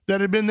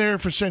that had been there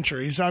for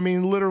centuries. I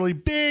mean, literally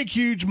big,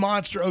 huge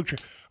monster oak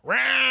trees.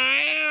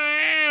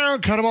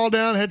 Cut them all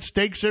down, had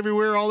stakes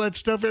everywhere, all that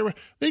stuff everywhere.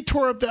 They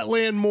tore up that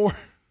land more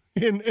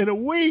in a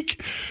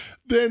week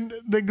than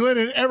Glenn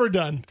had ever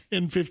done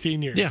in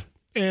 15 years. Yeah.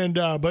 And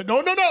but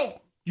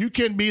no, you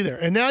can't be there.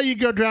 And now you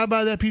go drive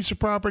by that piece of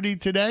property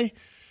today,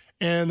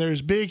 and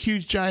there's big,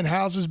 huge, giant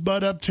houses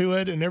butt up to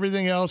it and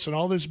everything else, and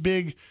all this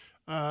big,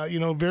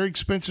 very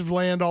expensive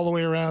land all the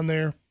way around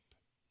there.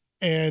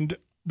 And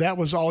that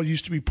was all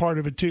used to be part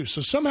of it too.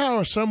 So somehow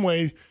or some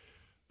way,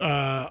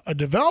 a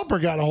developer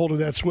got a hold of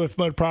that Swift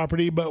Mud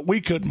property, but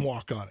we couldn't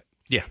walk on it.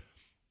 Yeah.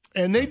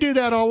 And they do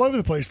that all over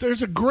the place.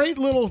 There's a great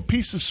little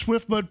piece of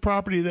Swift Mud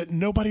property that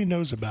nobody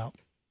knows about.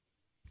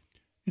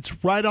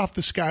 It's right off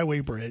the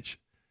Skyway Bridge.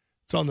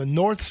 It's on the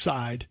north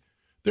side.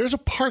 There's a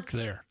park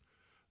there.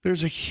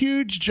 There's a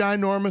huge,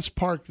 ginormous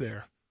park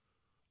there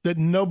that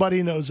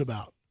nobody knows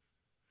about.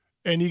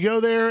 And you go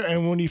there,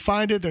 and when you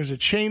find it, there's a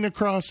chain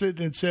across it,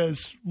 and it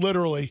says,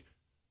 literally,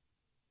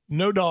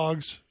 no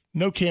dogs,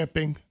 no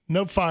camping,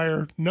 no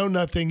fire, no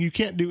nothing. You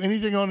can't do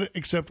anything on it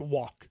except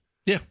walk.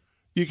 Yeah.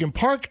 You can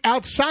park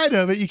outside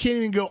of it. You can't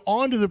even go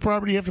onto the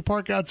property. You have to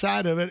park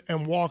outside of it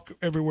and walk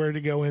everywhere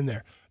to go in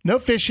there. No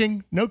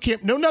fishing, no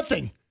camp, no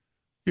nothing.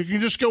 You can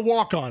just go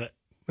walk on it,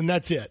 and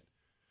that's it.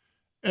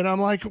 And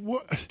I'm like,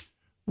 what?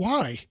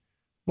 Why?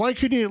 Why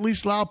couldn't you at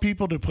least allow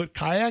people to put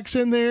kayaks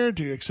in there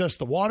to access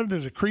the water?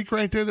 There's a creek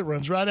right there that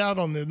runs right out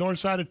on the north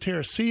side of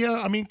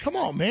Terracea. I mean, come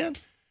on, man.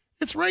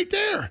 It's right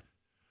there.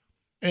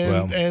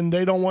 And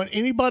they don't want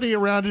anybody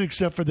around it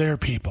except for their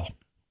people.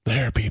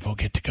 Their people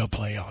get to go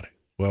play on it.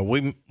 Well,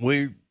 I'm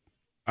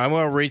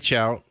going to reach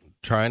out,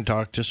 try and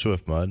talk to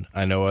Swift Mud.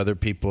 I know other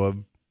people have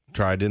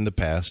tried in the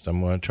past.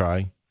 I'm going to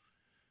try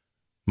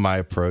my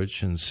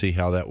approach and see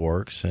how that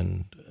works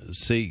and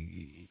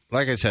see,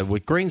 like I said,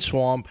 with Green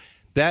Swamp,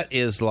 that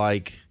is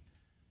like,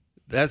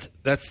 that's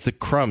the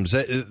crumbs.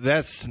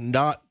 That's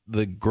not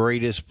the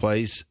greatest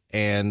place,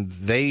 and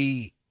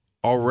they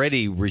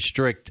already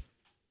restrict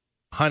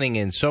hunting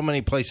in so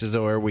many places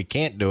where we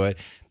can't do it.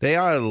 They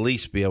ought to at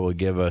least be able to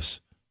give us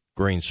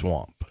Green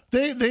Swamp.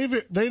 They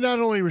not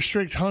only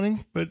restrict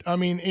hunting, but I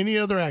mean any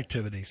other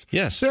activities.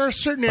 Yes, there are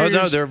certain areas.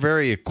 Oh no, they're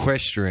very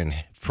equestrian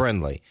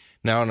friendly.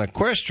 Now, an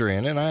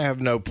equestrian, and I have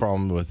no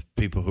problem with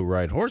people who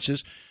ride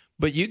horses,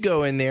 but you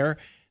go in there,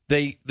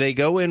 They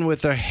go in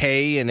with their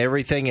hay and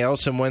everything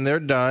else, and when they're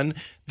done,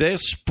 they'll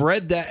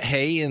spread that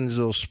hay and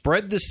they'll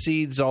spread the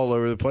seeds all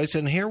over the place.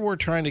 And here we're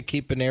trying to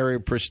keep an area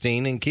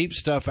pristine and keep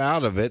stuff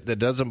out of it that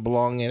doesn't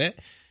belong in it.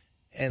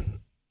 And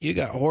you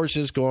got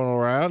horses going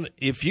around.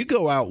 If you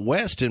go out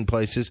west in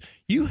places,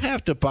 you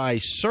have to buy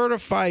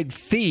certified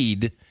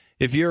feed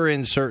if you're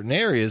in certain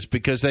areas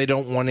because they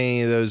don't want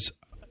any of those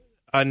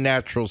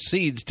unnatural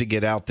seeds to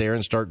get out there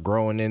and start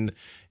growing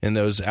in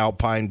those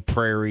alpine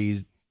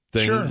prairie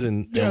things. Sure.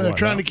 And they're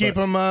trying to keep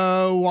them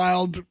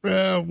wild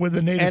with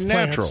the native and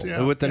plants.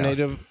 natural with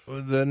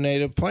the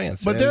native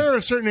plants. But there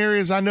are certain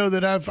areas I know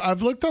that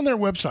I've looked on their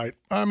website.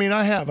 I mean,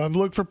 I've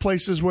looked for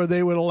places where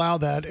they would allow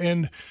that,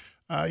 and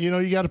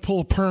you got to pull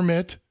a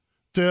permit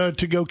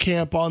to go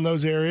camp on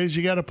those areas.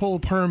 You got to pull a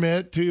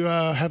permit to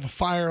have a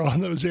fire on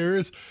those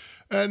areas,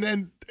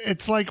 and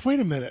it's like, wait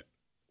a minute,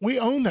 we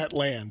own that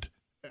land.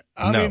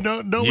 I mean,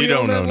 don't we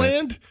own that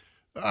land?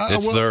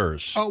 It's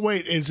theirs. Oh,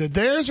 wait, is it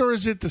theirs or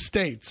is it the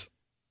state's?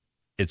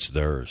 It's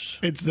theirs.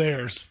 It's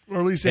theirs, or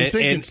at least they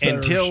think it's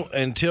theirs.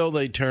 Until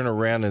they turn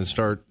around and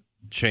start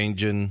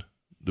changing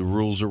the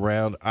rules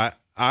around,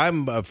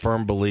 I'm a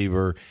firm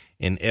believer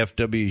in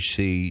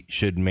FWC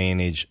should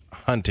manage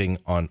hunting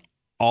on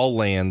all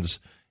lands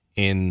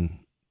in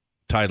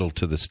title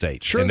to the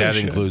state. Sure, and that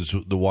includes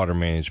the water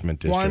management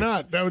district. Why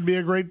not? That would be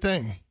a great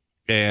thing.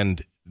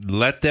 And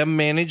let them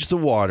manage the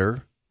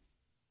water,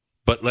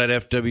 but let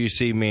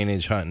FWC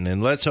manage hunting.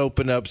 And let's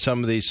open up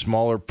some of these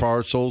smaller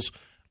parcels.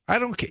 I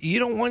don't care. You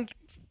don't want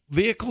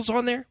vehicles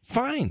on there?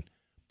 Fine.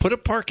 Put a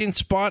parking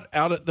spot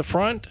out at the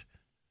front,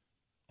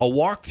 a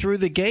walk through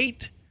the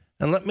gate,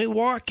 and let me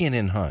walk in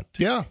and hunt.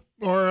 Yeah.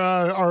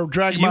 Or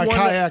drag my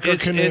kayak or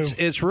canoe.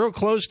 It's real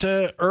close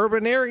to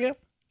urban area.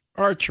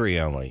 Archery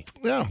only.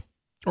 Yeah.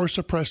 Or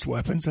suppressed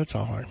weapons. That's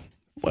all right.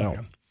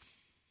 Well,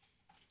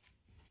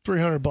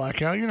 300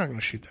 blackout. You're not going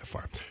to shoot that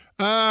far.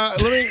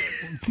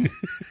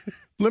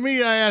 Let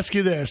me ask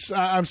you this.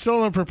 I'm still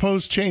on the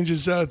proposed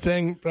changes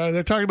thing.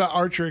 They're talking about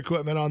archery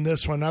equipment on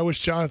this one. I wish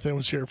Jonathan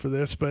was here for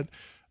this, but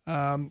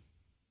one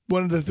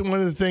of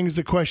the things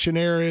the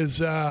questionnaire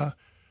is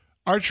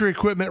archery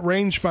equipment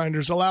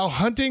rangefinders allow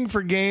hunting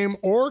for game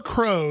or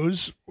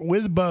crows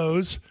with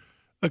bows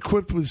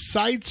equipped with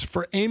sights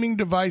for aiming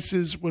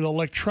devices with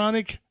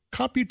electronic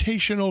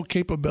computational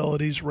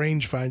capabilities,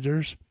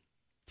 rangefinders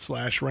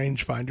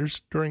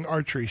during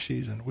archery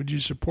season. Would you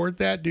support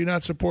that? Do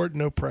not support?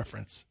 No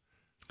preference.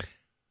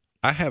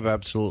 I have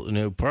absolutely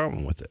no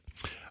problem with it.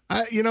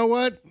 You know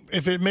what?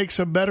 If it makes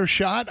a better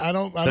shot, I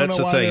don't know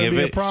why there'd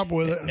be a problem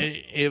with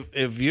it.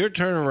 If you're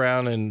turning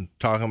around and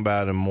talking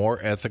about a more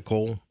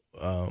ethical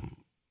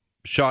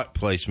shot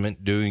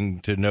placement,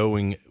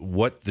 knowing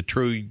what the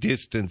true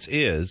distance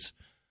is,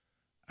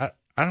 I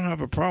don't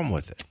have a problem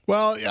with it.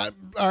 Well,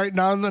 all right.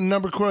 Now the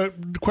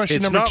question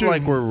it's number 2. It's not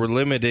like we're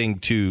limiting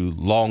to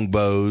long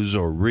bows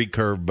or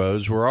recurve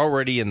bows. We're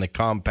already in the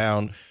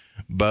compound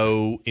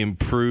bow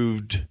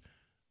improved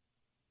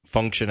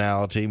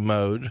functionality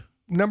mode.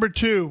 Number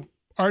 2,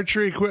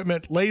 archery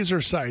equipment, laser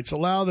sights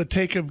allow the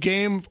take of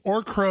game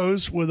or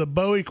crows with a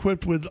bow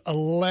equipped with a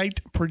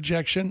light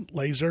projection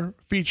laser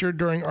featured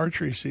during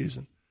archery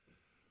season.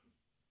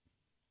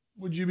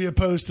 Would you be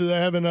opposed to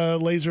having a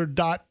laser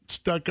dot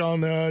stuck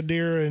on the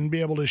deer and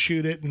be able to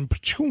shoot it and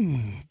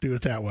do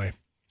it that way?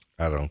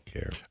 I don't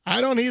care.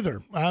 I don't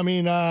either. I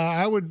mean,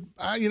 I would.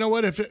 You know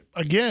what? If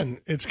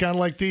it's kind of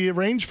like the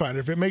rangefinder.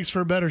 If it makes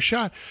for a better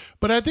shot,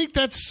 but I think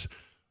that's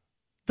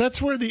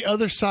where the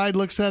other side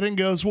looks at it and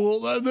goes,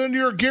 well, then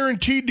you're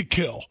guaranteed to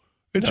kill.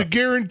 It's a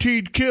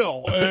guaranteed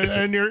kill,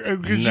 and you're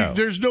because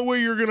there's no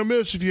way you're going to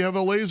miss if you have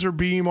a laser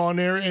beam on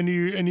there and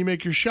you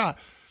make your shot.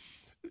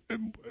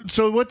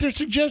 So what they're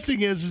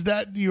suggesting is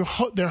that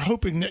they're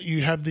hoping that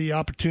you have the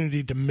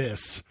opportunity to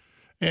miss,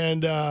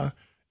 and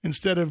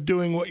instead of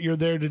doing what you're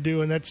there to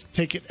do, and that's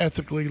take it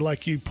ethically,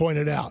 like you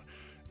pointed out.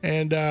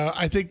 And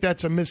I think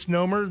that's a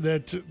misnomer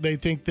that they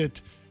think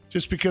that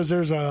just because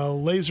there's a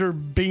laser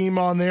beam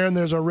on there and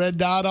there's a red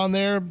dot on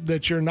there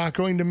that you're not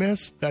going to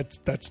miss.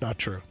 That's not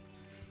true.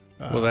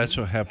 Well, that's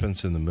what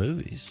happens in the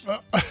movies.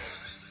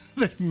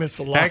 They miss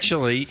a lot.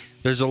 Actually,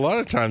 there's a lot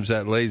of times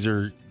that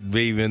laser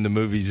beam in the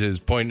movies is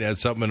pointing at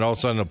something and all of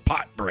a sudden a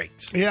pot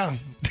breaks. Yeah,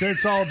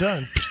 it's all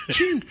done.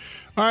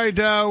 All right,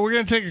 we're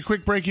going to take a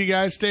quick break, you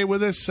guys. Stay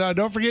with us.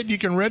 Don't forget, you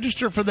can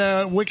register for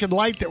the Wicked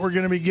Light that we're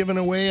going to be giving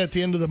away at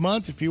the end of the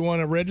month. If you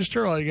want to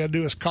register, all you got to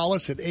do is call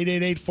us at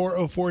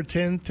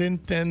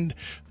 888-404-1010.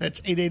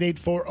 That's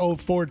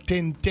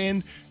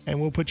 888-404-1010,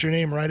 and we'll put your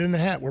name right in the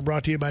hat. We're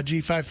brought to you by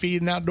G5 Feed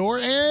and Outdoor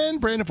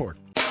and Brandon Ford.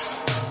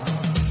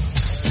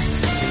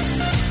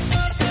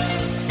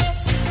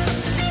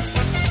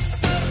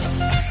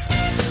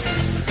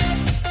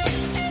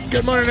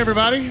 Good morning,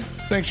 everybody.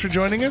 Thanks for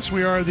joining us.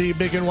 We are the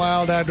Big and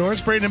Wild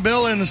Outdoors. Braden and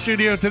Bill in the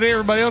studio today.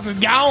 Everybody else is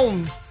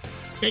gone.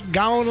 They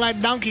gone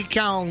like Donkey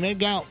Kong. They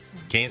gone.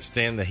 Can't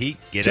stand the heat.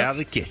 Get out of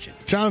the kitchen.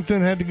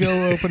 Jonathan had to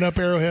go open up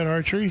Arrowhead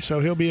Archery, so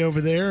he'll be over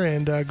there.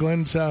 And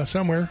Glenn's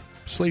somewhere,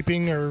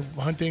 sleeping or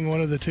hunting,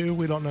 one of the two.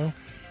 We don't know.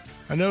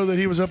 I know that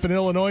he was up in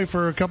Illinois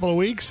for a couple of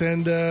weeks,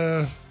 and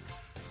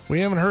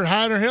we haven't heard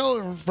hi or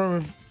hell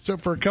from him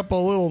except for a couple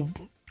of little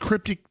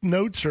cryptic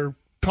notes or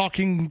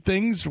talking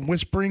things,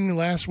 whispering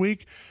last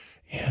week.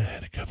 Yeah, I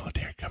had a couple of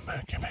deer come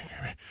back.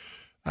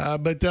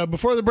 But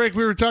before the break,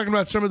 we were talking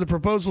about some of the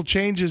proposal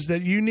changes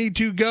that you need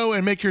to go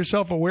and make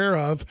yourself aware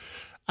of.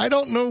 I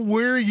don't know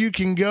where you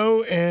can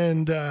go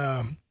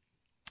and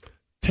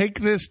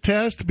take this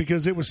test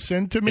because it was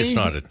sent to me. It's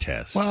not a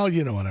test. Well,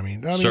 you know what I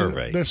mean.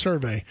 Survey. The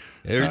survey.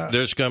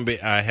 There's going to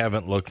be, I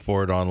haven't looked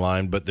for it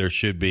online, but there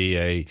should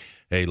be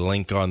a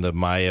link on the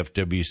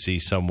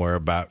MyFWC somewhere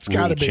about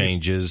rule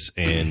changes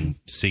and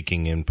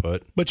seeking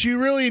input. But you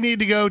really need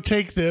to go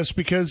take this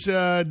because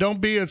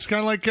it's kind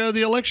of like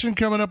the election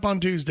coming up on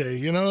Tuesday.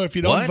 You know, if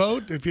you don't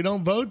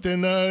vote,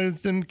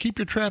 then keep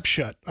your trap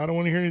shut. I don't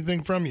want to hear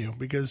anything from you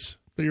because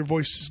your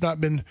voice has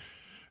not been,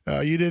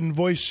 you didn't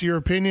voice your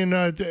opinion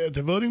at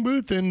the voting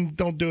booth, then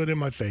don't do it in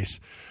my face.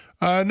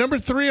 Number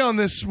 3 on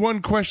this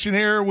one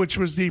questionnaire, which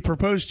was the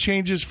proposed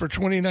changes for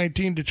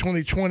 2019 to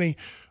 2020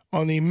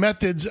 on the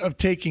methods of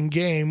taking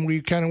game.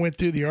 We kind of went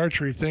through the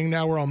archery thing.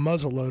 Now we're on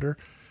muzzleloader.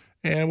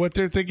 And what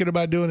they're thinking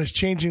about doing is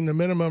changing the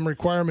minimum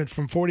requirement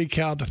from 40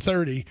 cal to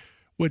 30,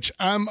 which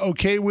I'm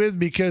okay with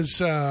because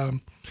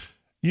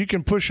you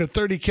can push a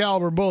 30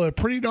 caliber bullet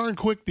pretty darn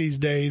quick these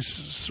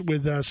days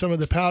with some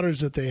of the powders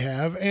that they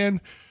have. And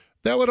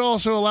that would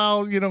also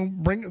allow,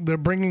 the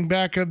bringing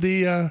back of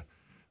the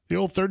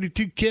old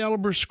 32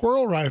 caliber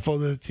squirrel rifle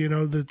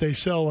that they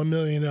sell 1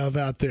 million of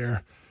out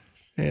there.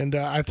 And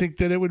I think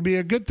that it would be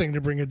a good thing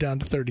to bring it down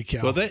to 30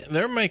 cal. Well,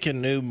 they're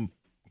making new,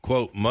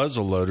 quote,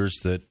 muzzle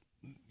loaders that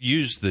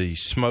use the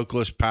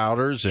smokeless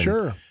powders. And,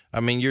 sure. I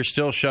mean, you're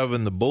still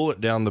shoving the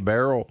bullet down the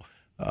barrel,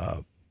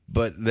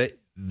 but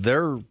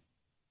they're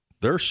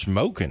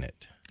smoking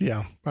it.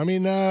 Yeah. I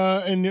mean,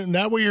 and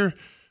now you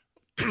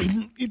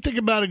think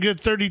about a good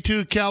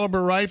 32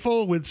 caliber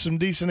rifle with some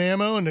decent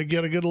ammo and to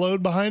get a good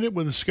load behind it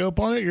with a scope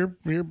on it,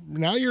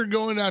 you're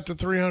going out to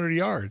 300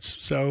 yards.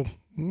 So,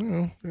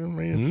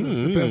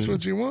 if that's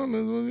what you want,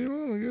 that's what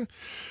you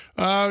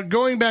want.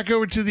 Going back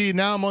over to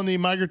now I'm on the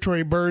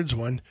migratory birds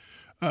one.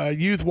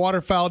 Youth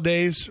waterfowl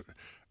days,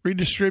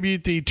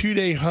 redistribute the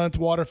 2-day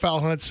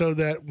waterfowl hunt so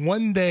that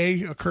one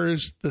day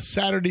occurs the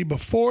Saturday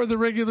before the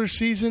regular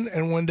season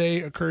and one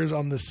day occurs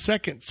on the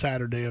second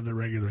Saturday of the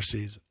regular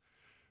season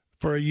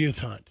for a youth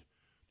hunt,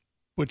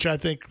 which I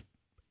think,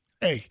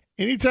 hey,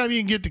 anytime you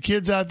can get the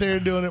kids out there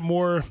doing it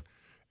more,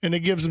 and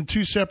it gives them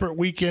 2 separate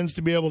weekends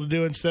to be able to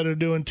do instead of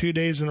doing 2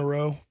 days in a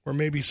row where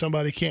maybe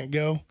somebody can't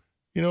go.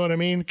 You know what I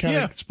mean? Kind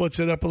of splits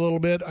it up a little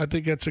bit. I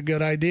think that's a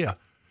good idea.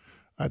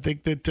 I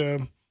think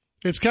that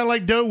it's kind of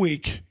like doe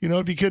week.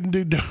 If you couldn't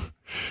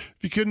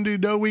do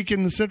doe week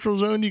in the central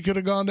zone, you could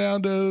have gone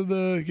down to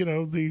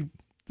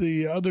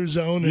the other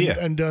zone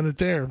and done it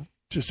there.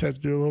 Just had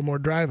to do a little more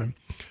driving.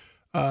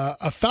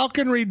 A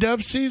falconry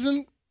dove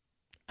season.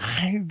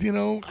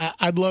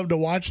 I'd love to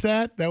watch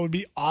that. That would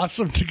be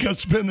awesome to go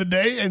spend the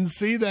day and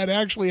see that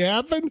actually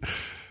happen.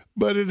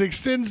 But it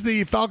extends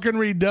the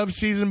falconry dove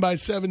season by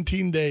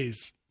 17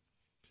 days,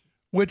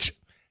 which...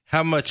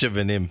 How much of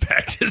an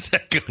impact is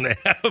that going to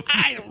have?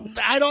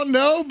 I don't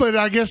know, but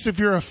I guess if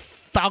you're a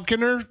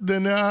falconer,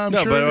 then I'm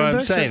sure. No, but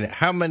I'm saying,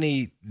 how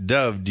many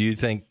dove do you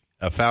think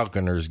a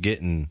falconer's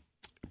getting?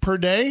 Per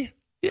day?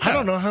 Yeah. I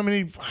don't know how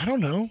many. I don't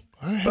know.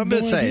 I'm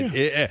just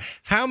saying,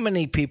 how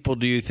many people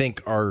do you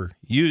think are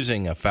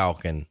using a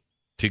falcon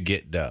to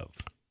get dove?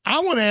 I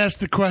want to ask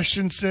the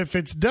question, so if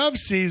it's dove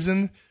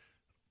season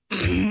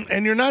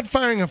and you're not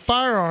firing a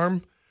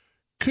firearm,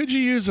 could you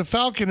use a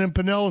falcon in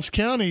Pinellas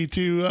County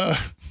to,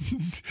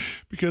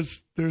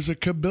 because there's a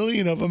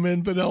kabillion of them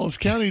in Pinellas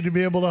County, to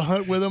be able to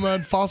hunt with them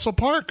at Fossil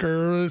Park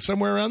or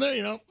somewhere around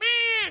there,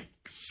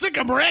 Sick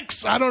 'em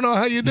Rex. I don't know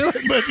how you do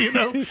it, but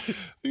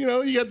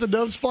you got the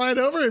doves flying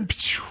over and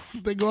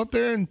they go up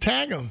there and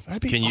tag them.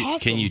 That'd be awesome.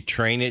 Can you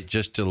train it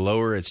just to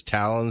lower its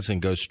talons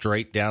and go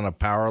straight down a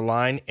power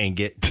line and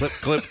get clip,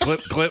 clip,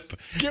 clip, clip?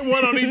 Get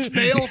one on each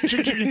nail,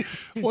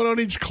 one on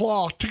each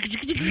claw.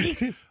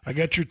 I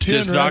got your 10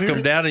 just right knock here.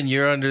 them down and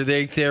you're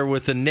underneath there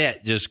with a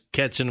net, just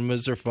catching them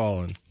as they're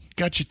falling.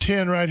 Got your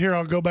 10 right here.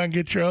 I'll go back and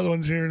get your other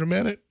ones here in a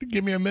minute.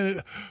 Give me a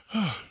minute.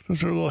 Oh,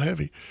 those are a little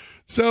heavy.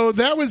 So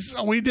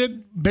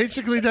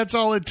basically that's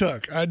all it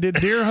took. I did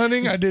deer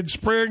hunting, I did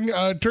spring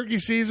turkey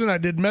season, I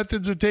did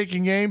methods of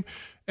taking game,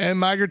 and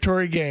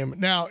migratory game.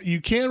 Now,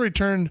 you can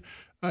return,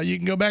 you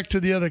can go back to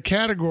the other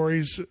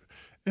categories,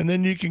 and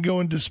then you can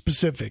go into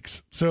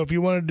specifics. So if you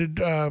wanted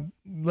to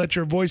let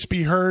your voice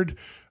be heard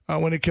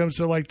when it comes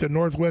to like the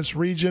Northwest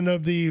region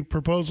of the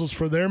proposals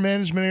for their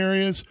management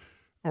areas,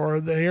 or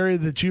the area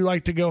that you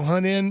like to go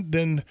hunt in,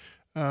 then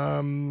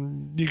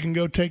you can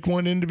go take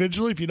one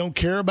individually. If you don't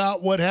care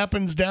about what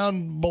happens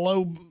down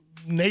below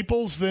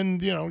Naples, then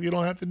you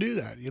don't have to do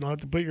that. You don't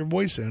have to put your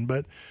voice in.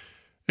 But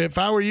if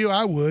I were you,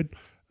 I would.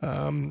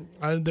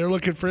 They're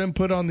looking for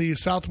input on the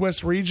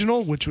Southwest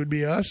Regional, which would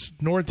be us,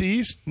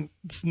 Northeast,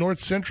 North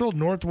Central,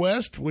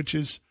 Northwest, which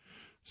is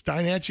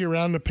Steinhatchee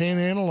around the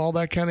Panhandle, all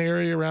that kind of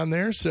area around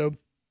there. So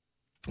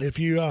if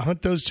you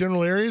hunt those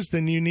general areas,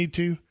 then you need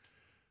to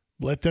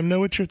let them know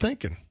what you're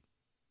thinking.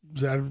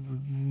 Is that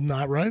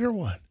not right or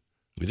what?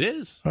 It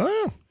is.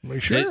 Oh,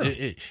 make sure.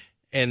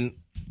 And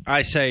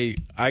I say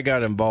I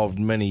got involved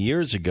many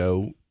years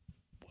ago.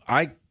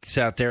 I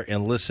sat there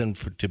and listened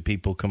to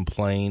people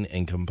complain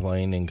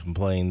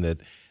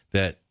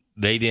that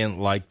they didn't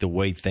like the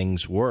way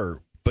things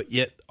were, but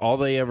yet all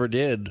they ever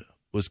did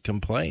was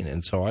complain.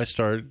 And so I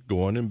started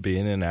going and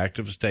being an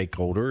active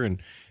stakeholder and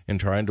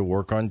trying to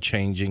work on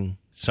changing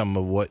some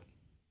of what,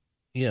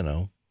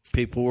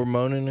 people were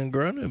moaning and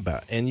groaning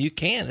about. And you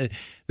can't.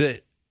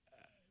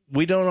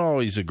 We don't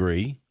always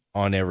agree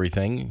on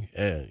everything,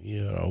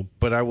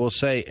 but I will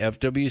say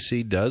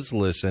FWC does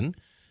listen.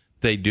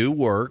 They do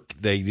work.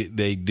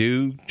 They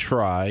do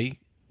try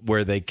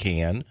where they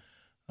can.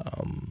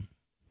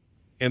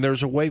 And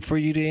there's a way for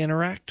you to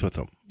interact with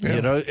them.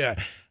 Yeah.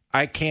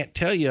 I can't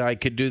tell you I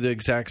could do the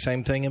exact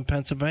same thing in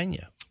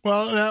Pennsylvania.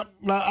 Well,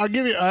 now I'll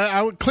give you.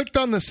 I clicked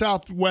on the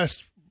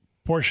Southwest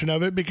portion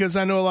of it because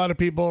I know a lot of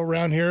people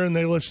around here and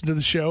they listen to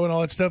the show and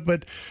all that stuff.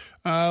 But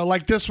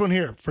like this one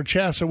here for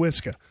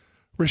Chassahowiska,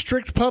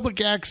 restrict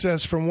public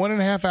access from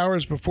 1.5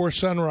 hours before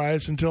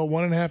sunrise until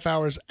 1.5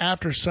 hours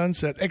after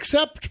sunset,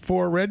 except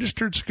for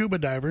registered scuba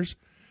divers,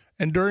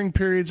 and during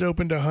periods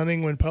open to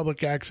hunting when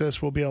public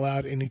access will be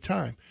allowed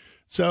anytime.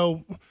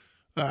 So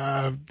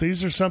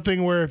these are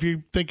something where if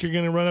you think you're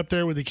going to run up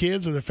there with the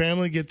kids or the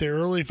family, get there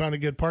early, find a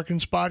good parking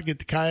spot, get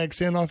the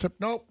kayaks in, all stuff.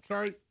 Nope,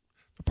 sorry,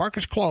 the park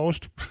is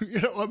closed.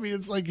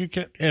 It's like you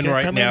can't. And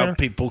right now,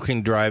 people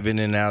can drive in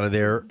and out of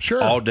there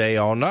all day,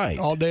 all night.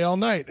 All day, all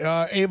night.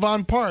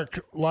 Avon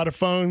Park, a lot of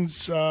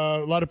phones,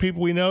 a lot of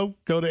people we know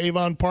go to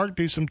Avon Park,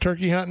 do some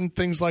turkey hunting,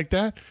 things like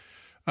that.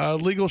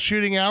 Legal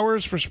shooting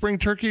hours for spring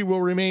turkey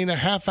will remain a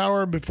half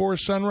hour before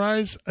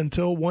sunrise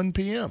until 1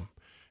 p.m.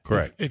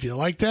 Correct. If you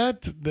like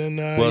that, then...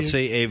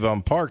 say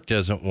Avon Park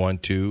doesn't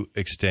want to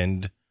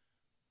extend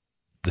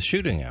the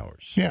shooting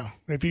hours. Yeah.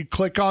 If you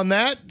click on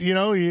that,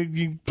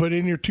 you put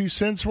in your 2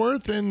 cents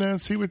worth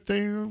and see what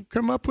they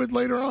come up with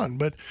later on.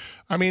 But,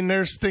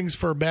 there's things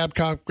for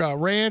Babcock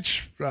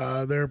Ranch,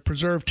 their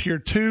Preserve Tier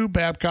 2,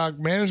 Babcock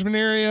Management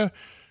Area,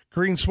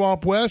 Green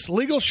Swamp West.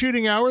 Legal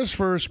shooting hours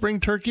for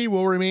spring turkey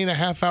will remain a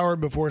half hour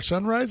before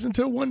sunrise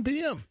until 1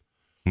 p.m.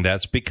 And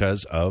that's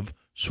because of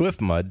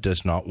Swiftmud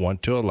does not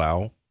want to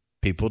allow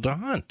people to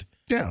hunt.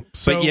 Yeah.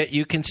 But yet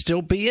you can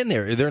still be in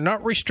there. They're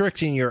not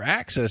restricting your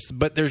access,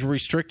 but they're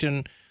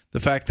restricting the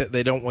fact that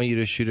they don't want you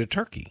to shoot a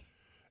turkey.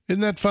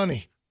 Isn't that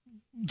funny?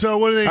 So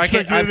what do they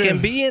expect I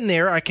can be in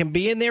there. I can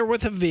be in there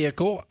with a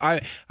vehicle.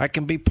 I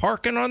can be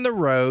parking on the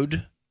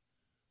road,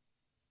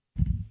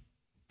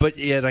 but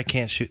yet I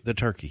can't shoot the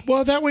turkey.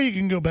 Well, that way you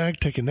can go back,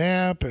 take a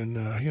nap, and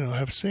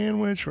have a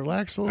sandwich,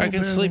 relax a little bit. I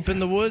can sleep in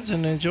the woods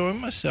and enjoy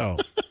myself.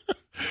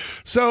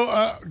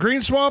 So,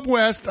 Green Swamp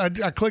West,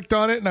 I clicked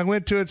on it and I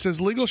went to it. It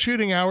says legal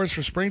shooting hours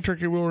for spring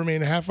turkey will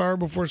remain a half hour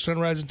before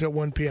sunrise until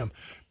 1 p.m.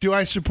 Do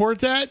I support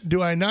that?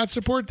 Do I not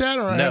support that?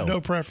 Or I have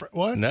no preference?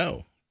 What?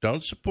 No,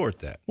 don't support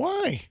that.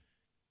 Why?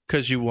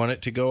 Because you want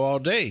it to go all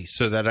day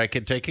so that I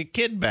could take a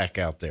kid back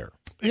out there.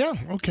 Yeah,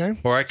 okay.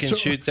 Or I can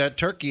shoot that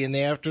turkey in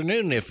the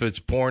afternoon. If it's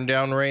pouring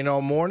down rain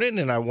all morning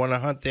and I want to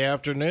hunt the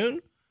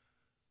afternoon,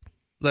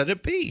 let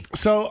it be.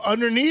 So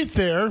underneath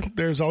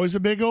there's always a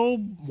big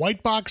old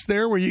white box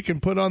there where you can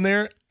put on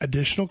there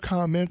additional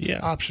comments,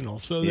 optional,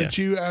 so that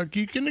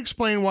you can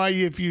explain why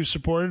if you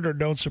support it or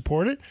don't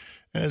support it.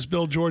 And as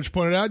Bill George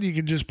pointed out, you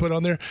can just put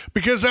on there,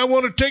 because I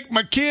want to take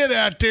my kid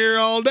out there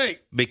all day.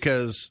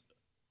 Because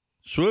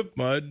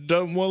Swiftmud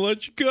doesn't want to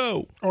let you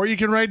go. Or you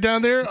can write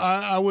down there,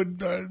 I would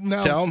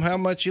now tell them how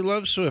much you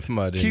love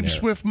Swiftmud. Keep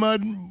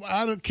Swiftmud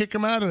out, kick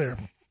them out of there.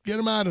 Get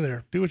them out of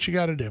there. Do what you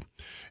got to do.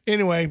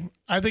 Anyway,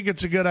 I think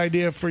it's a good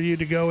idea for you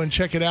to go and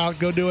check it out.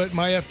 Go do it.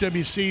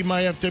 MyFWC,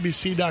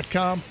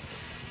 myfwc.com.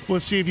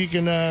 We'll see if you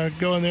can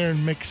go in there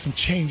and make some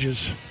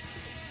changes,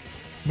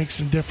 make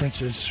some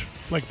differences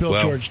like Bill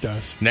George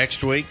does.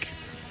 Next week,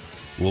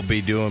 we'll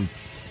be doing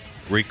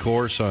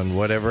recourse on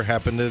whatever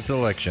happened to the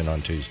election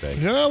on Tuesday.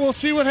 Yeah, we'll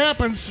see what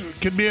happens.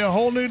 It could be a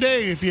whole new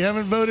day. If you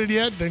haven't voted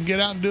yet, then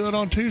get out and do it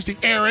on Tuesday.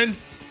 Aaron.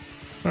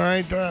 All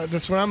right,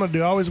 that's what I'm going to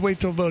do. I always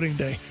wait till voting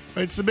day.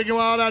 It's the Big and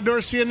Wild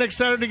Outdoors. See you next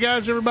Saturday,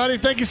 guys, everybody.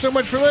 Thank you so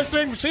much for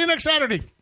listening. See you next Saturday.